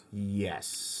 3DS.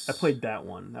 Yes. I played that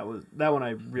one. That one I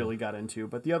really got into,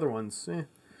 but the other ones,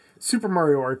 Super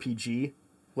Mario RPG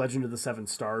Legend of the Seven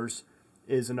Stars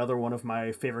is another one of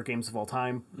my favorite games of all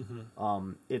time.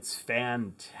 It's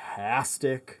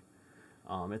fantastic.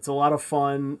 It's a lot of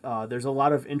fun. There's a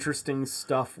lot of interesting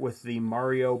stuff with the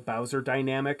Mario Bowser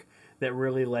dynamic that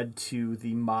really led to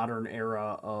the modern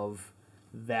era of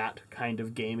that kind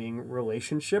of gaming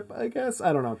relationship, I guess.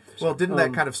 I don't know. Well, didn't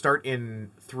that kind of start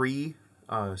in 3,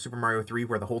 Super Mario 3,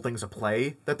 where the whole thing's a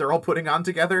play that they're all putting on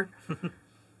together?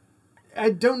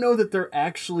 I don't know that they're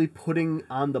actually putting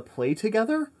on the play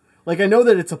together. Like, I know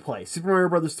that it's a play. Super Mario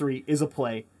Bros. 3 is a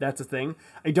play. That's a thing.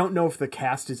 I don't know if the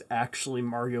cast is actually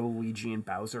Mario, Luigi, and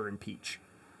Bowser and Peach.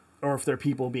 Or if they're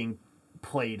people being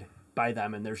played by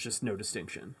them and there's just no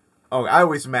distinction. Oh, I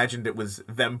always imagined it was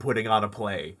them putting on a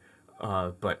play.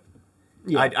 But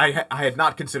Yeah. I had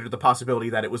not considered the possibility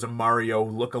that it was a Mario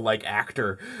look-alike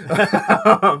actor.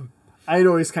 I'd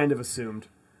always kind of assumed.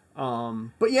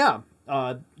 But yeah,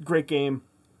 great game.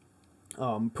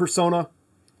 Persona,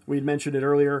 we had mentioned it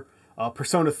earlier.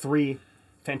 Persona 3,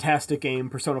 fantastic game.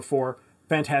 Persona 4,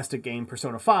 fantastic game.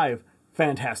 Persona 5,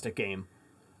 fantastic game.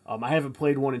 I haven't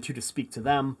played 1 and 2 to speak to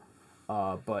them,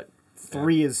 but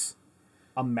 3 is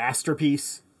a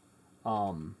masterpiece.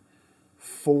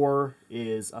 4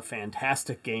 is a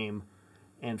fantastic game.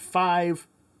 And 5,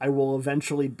 I will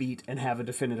eventually beat and have a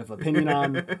definitive opinion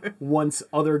on once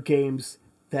other games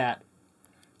that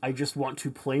I just want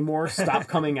to play more stop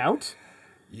coming out.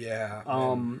 Yeah.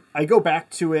 I go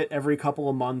back to it every couple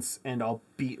of months and I'll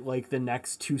beat like the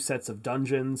next 2 sets of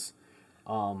dungeons.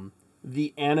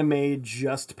 The anime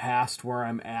just passed where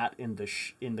I'm at in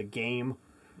the game.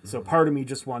 So part of me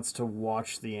just wants to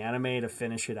watch the anime to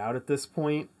finish it out at this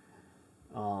point.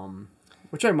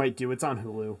 Which I might do. It's on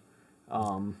Hulu.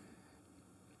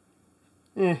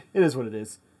 It is what it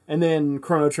is. And then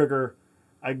Chrono Trigger,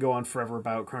 I go on forever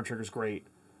about. Chrono Trigger's great.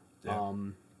 Yeah.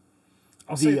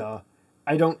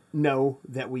 I don't know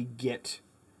that we get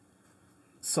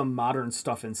some modern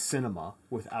stuff in cinema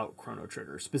without Chrono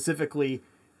Trigger. Specifically,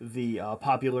 the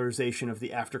popularization of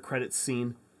the after credits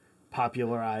scene,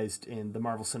 popularized in the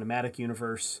Marvel Cinematic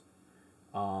Universe.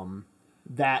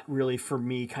 That really, for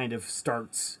me, kind of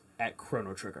starts at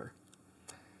Chrono Trigger.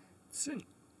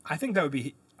 I think that would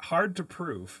be hard to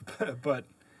prove, but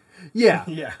Yeah,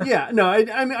 Yeah. yeah. No,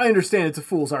 I mean, I understand it's a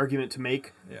fool's argument to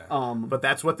make. yeah. But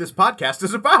that's what this podcast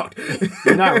is about.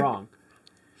 You're not wrong.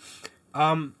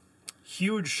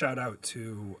 Huge shout out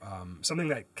to something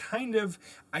that kind of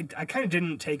I kind of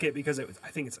didn't take it because I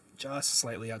think it's just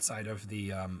slightly outside of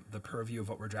the purview of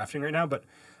what we're drafting right now, but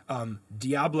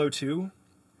Diablo 2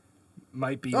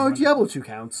 might be. Oh, one- Diablo 2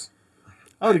 counts.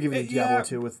 I would have given you Diablo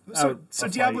 2 with So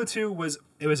Diablo 2 was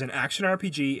an action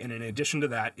RPG, and in addition to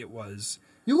that, it was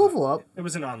You level up.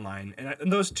 an online,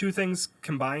 and those two things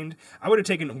combined, I would have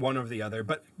taken one over the other.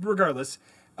 But regardless,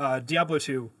 Diablo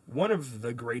 2, one of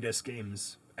the greatest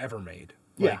games ever made.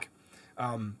 Yeah.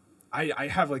 Like, I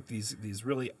have like these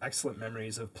really excellent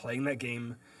memories of playing that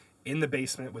game in the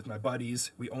basement with my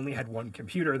buddies. We only had one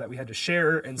computer that we had to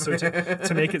share, and so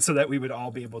to make it so that we would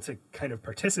all be able to kind of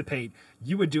participate,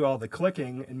 you would do all the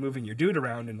clicking and moving your dude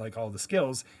around and like all the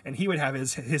skills, and he would have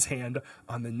his hand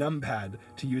on the numpad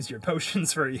to use your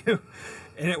potions for you.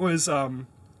 And it was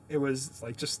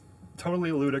like just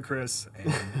totally ludicrous,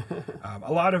 and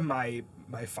a lot of my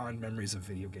fond memories of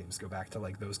video games go back to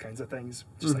like those kinds of things,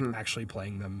 just like actually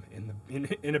playing them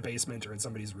in a basement or in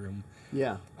somebody's room.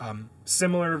 Yeah.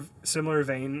 Similar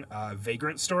vein,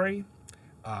 Vagrant Story,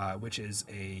 which is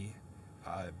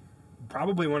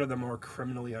probably one of the more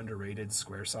criminally underrated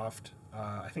SquareSoft.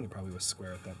 I think it probably was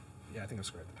Square at that. Yeah, I think it was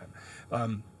Square at the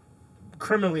time.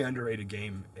 Criminally underrated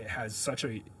game. It has such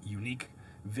a unique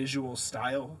visual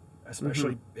style,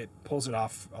 especially it pulls it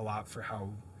off a lot for how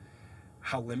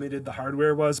limited the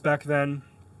hardware was back then.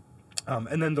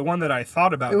 And then the one that I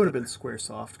thought about... It would have been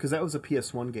Squaresoft, because that was a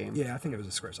PS1 game. Yeah, I think it was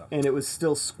a Squaresoft. And it was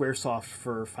still Squaresoft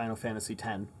for Final Fantasy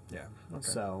X. Yeah. Okay.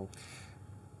 So,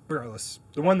 Regardless,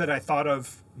 the one that I thought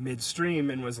of midstream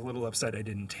and was a little upset I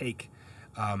didn't take,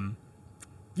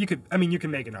 you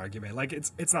can make an argument. Like,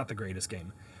 it's not the greatest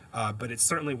game, but it's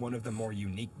certainly one of the more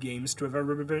unique games to have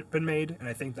ever been made, and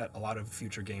I think that a lot of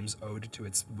future games owed to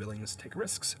its willingness to take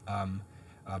risks.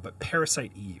 But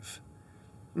Parasite Eve.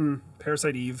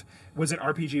 Parasite Eve was an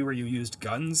RPG where you used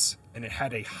guns, and it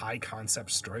had a high concept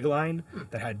storyline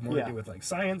that had more to do with like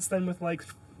science than with like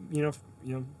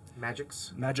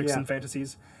Magics. magics and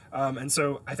fantasies. And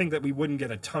so I think that we wouldn't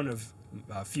get a ton of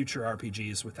future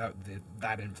RPGs without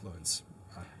that influence.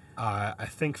 I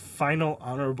think final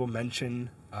honorable mention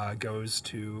goes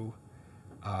to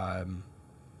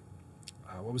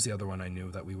what was the other one I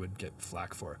knew that we would get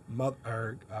flack for?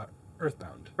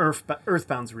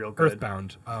 Earthbound's real good.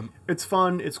 Earthbound. It's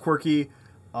fun. It's quirky.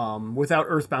 Without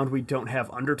Earthbound, we don't have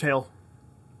Undertale.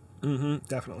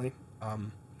 Definitely.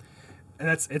 And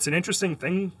it's an interesting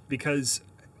thing because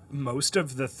most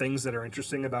of the things that are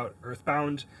interesting about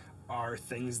Earthbound are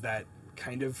things that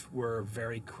kind of were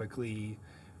very quickly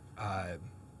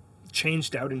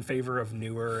changed out in favor of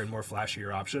newer and more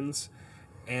flashier options.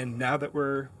 And now that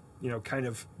we're,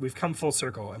 we've come full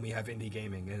circle and we have indie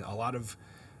gaming, and a lot of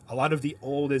the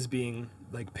old is being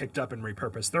like picked up and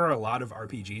repurposed. There are a lot of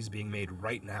RPGs being made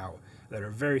right now that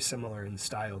are very similar in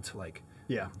style to like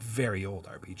very old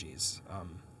RPGs.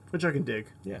 Which I can dig.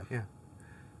 Yeah.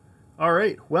 All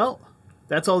right. Well,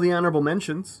 that's all the honorable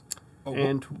mentions. Oh,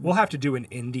 and we'll have to do an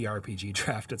indie RPG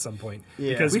draft at some point.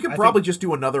 Yeah. Because We could probably just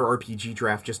do another RPG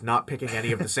draft, just not picking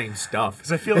any of the same stuff.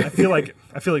 Because I feel like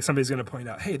somebody's going to point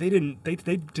out, hey, they didn't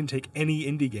take any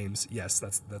indie games. Yes,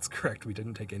 that's correct. We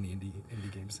didn't take any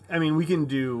indie games. I mean, we can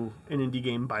do an indie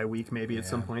game by week maybe at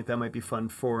some point. That might be fun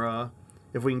for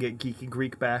if we can get Geeky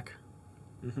Greek back.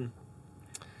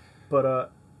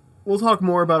 But we'll talk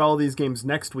more about all these games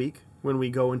next week when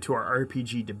we go into our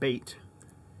RPG debate.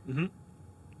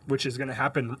 Which is going to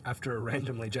happen after a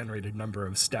randomly generated number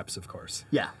of steps, of course.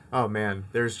 Yeah. Oh man,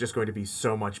 there's just going to be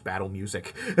so much battle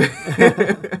music.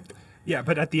 Yeah,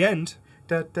 but at the end,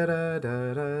 Get get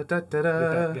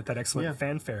that excellent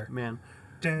fanfare. Man.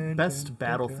 Dun, Best dun,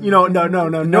 battle. dun, dun.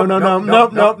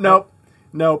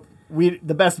 Nope.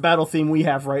 The best battle theme we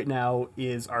have right now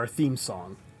is our theme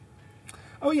song.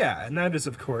 Oh yeah, and that is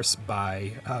of course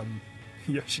by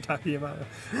Yoshitaka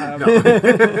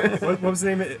Yamada. What was the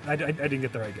name of it? I didn't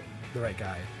get the right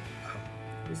guy.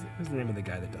 What's the name of the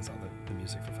guy that does all the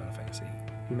music for Final Fantasy?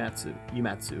 Uematsu.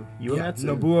 Yeah,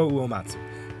 Nobuo Uematsu.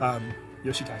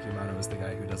 Yoshitaka Yamada was the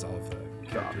guy who does all of the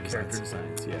Character character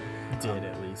designs, yeah. Did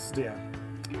at least. Yeah.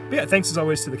 But yeah, thanks as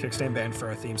always to the Kickstand Band for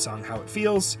our theme song, How It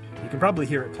Feels. You can probably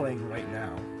hear it playing right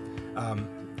now.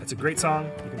 It's a great song.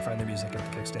 You can find the music at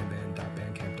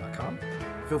thekickstandband.bandcamp.com.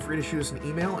 Feel free to shoot us an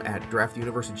email at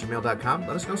draftuniverse@gmail.com.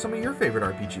 Let us know some of your favorite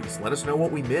RPGs. Let us know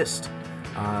what we missed.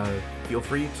 Feel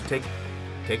free to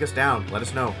take us down. Let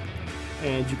us know.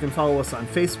 And you can follow us on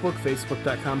Facebook,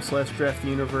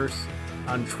 facebook.com/draftuniverse,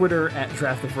 on Twitter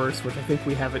 @drafttheverse, which I think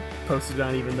we haven't posted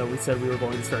on even though we said we were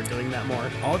going to start doing that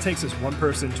more. All it takes is one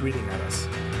person tweeting at us.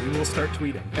 We will start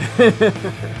tweeting.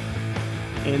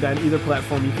 And on either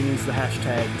platform, you can use the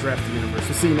hashtag drafttheuniverse.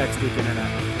 We'll see you next week, Internet.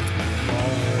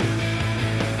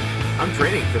 I'm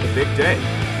training for the big day.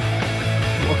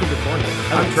 Welcome to Cornwall.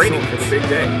 I'm training for the big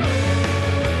day.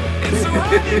 It's so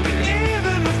hard to believe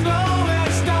in the flow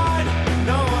and start.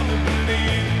 No one will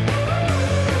believe.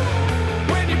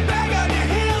 When you're back on your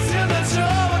heels, you're not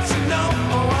sure what you know.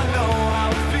 Oh, I know how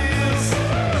it feels.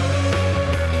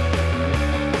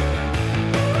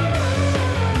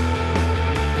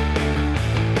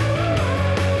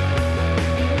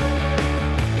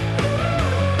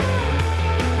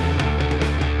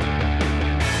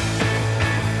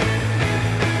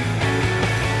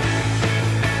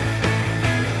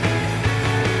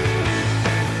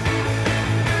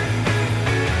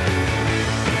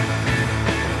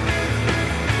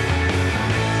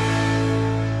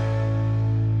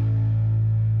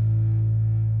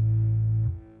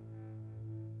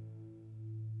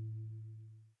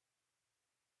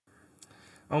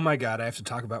 Oh my god, I have to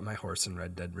talk about my horse in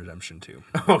Red Dead Redemption 2.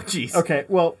 Oh, jeez. Okay,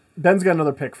 well, Ben's got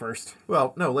another pick first.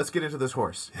 Well, no, let's get into this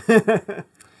horse.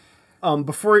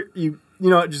 Before you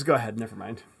know what, just go ahead. Never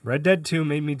mind. Red Dead 2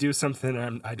 made me do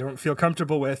something I don't feel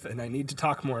comfortable with, and I need to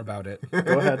talk more about it.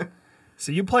 Go ahead.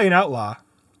 So you play an outlaw.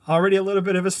 Already a little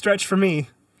bit of a stretch for me.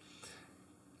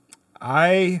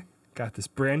 I got this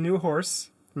brand new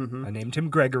horse. I named him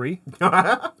Gregory.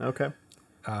 Okay.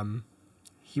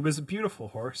 He was a beautiful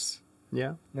horse.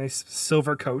 Yeah. Nice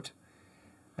silver coat.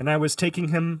 And I was taking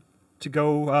him to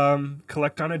go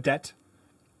collect on a debt.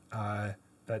 I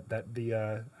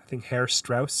think Herr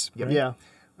Strauss, right? Yeah.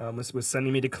 Was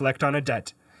sending me to collect on a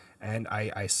debt. And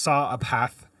I saw a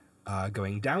path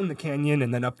going down the canyon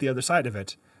and then up the other side of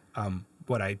it.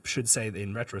 What I should say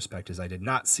in retrospect is I did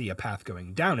not see a path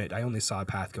going down it. I only saw a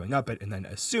path going up it and then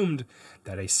assumed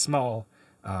that a small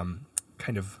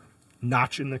kind of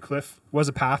notch in the cliff was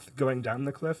a path going down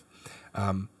the cliff.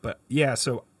 But yeah,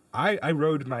 so I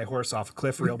rode my horse off a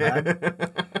cliff real bad.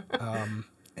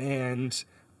 And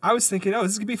I was thinking, oh,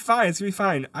 this is going to be fine. It's going to be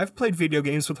fine. I've played video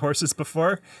games with horses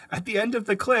before. At the end of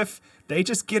the cliff, they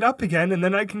just get up again, and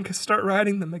then I can start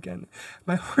riding them again.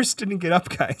 My horse didn't get up,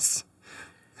 guys.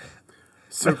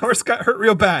 So my horse got hurt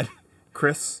real bad.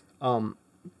 Chris,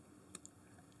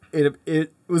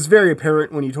 it was very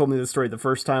apparent when you told me the story the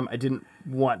first time. I didn't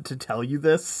want to tell you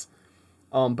this,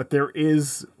 But there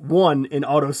is one, an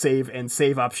autosave and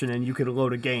save option, and you can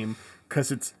load a game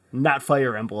because it's not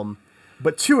Fire Emblem.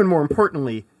 But 2, and more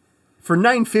importantly, for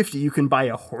 $9.50 you can buy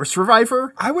a horse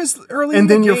reviver. I was early And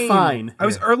in the then game. you're fine. I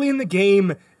was early in the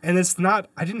game, and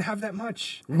I didn't have that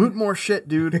much. Loot more shit,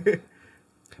 dude.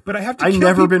 But I have to I've kill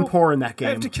never been people. poor in that I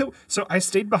have game. to kill. So I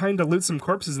stayed behind to loot some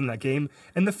corpses in that game,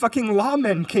 and the fucking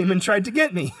lawmen came and tried to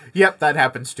get me. Yep, that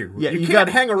happens too. Yeah, you you can't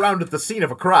gotta- hang around at the scene of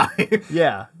a crime.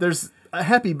 Yeah, there's a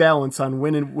happy balance on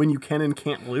when you can and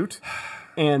can't loot.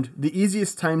 And the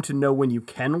easiest time to know when you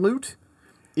can loot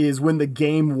is when the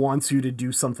game wants you to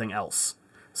do something else.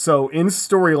 So in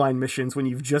storyline missions, when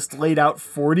you've just laid out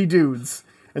 40 dudes,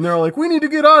 and they're like, we need to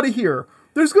get out of here.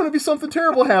 There's going to be something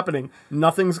terrible happening.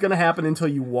 Nothing's going to happen until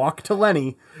you walk to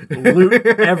Lenny, loot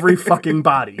every fucking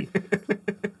body.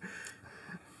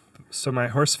 So my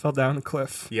horse fell down a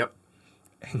cliff, Yep.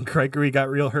 and Gregory got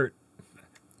real hurt.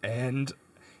 And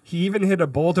he even hit a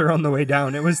boulder on the way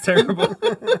down. It was terrible.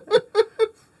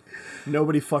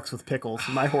 Nobody fucks with Pickles.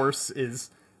 My horse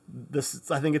is this.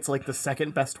 I think it's like the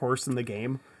second best horse in the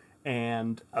game,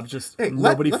 and I'm just Hey,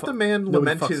 nobody. let the man nobody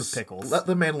lament fucks his with Pickles. Let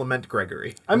the man lament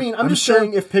Gregory. I mean, I'm just sure-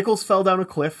 saying, if Pickles fell down a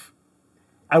cliff,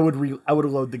 I would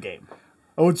load the game.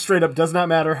 I would straight up. Does not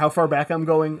matter how far back I'm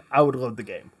going. I would load the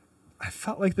game. I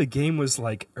felt like the game was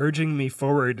like urging me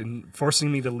forward and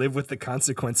forcing me to live with the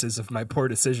consequences of my poor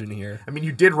decision here. I mean,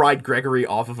 you did ride Gregory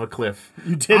off of a cliff.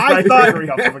 You did I ride thought- Gregory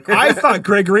off of a cliff. I thought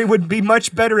Gregory would be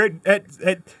much better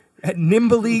at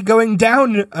nimbly going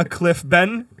down a cliff,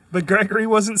 Ben, but Gregory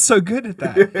wasn't so good at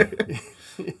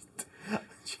that.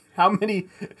 How many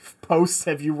posts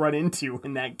have you run into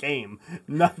in that game?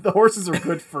 The horses are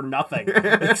good for nothing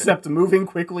except moving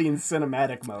quickly in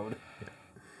cinematic mode.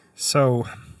 So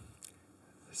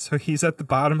he's at the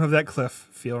bottom of that cliff,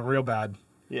 feeling real bad.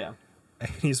 Yeah. And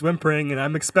he's whimpering, and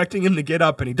I'm expecting him to get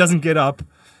up, and he doesn't get up.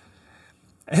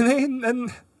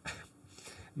 And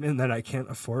then I can't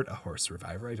afford a horse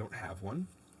reviver. I don't have one.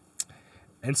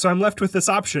 And so I'm left with this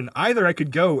option. Either I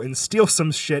could go and steal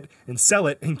some shit and sell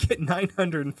it and get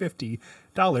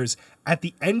 $950, at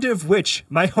the end of which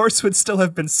my horse would still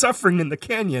have been suffering in the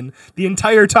canyon the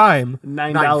entire time.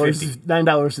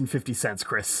 $9.50,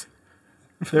 Chris.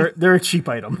 They're a cheap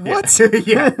item. What?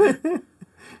 Yeah.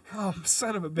 Oh,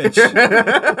 son of a bitch.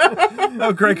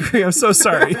 Oh, Gregory, I'm so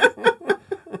sorry.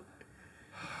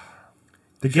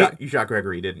 You shot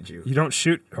Gregory, didn't you? You don't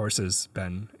shoot horses,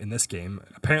 Ben, in this game.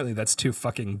 Apparently that's too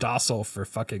fucking docile for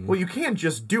fucking... Well, you can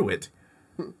just do it.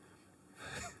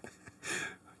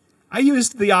 I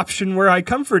used the option where I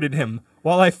comforted him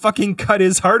while I fucking cut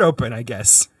his heart open, I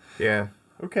guess. Yeah.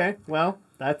 Okay, well,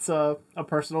 that's a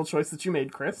personal choice that you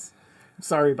made, Chris. I'm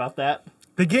sorry about that.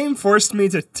 The game forced me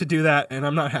to do that, and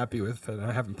I'm not happy with it.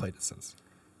 I haven't played it since.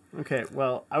 Okay,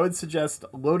 well, I would suggest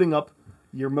loading up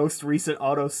your most recent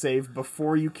autosave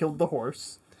before you killed the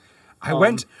horse. I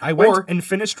went and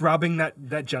finished robbing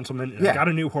that gentleman, and I Yeah. got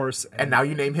a new horse. And now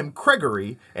you name him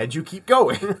Gregory, and you keep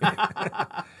going.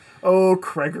 Oh,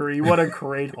 Gregory, what a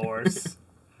great horse.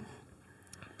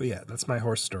 But yeah, that's my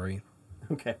horse story.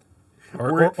 Okay.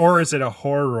 Or is it a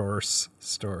horror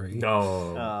story?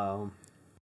 No.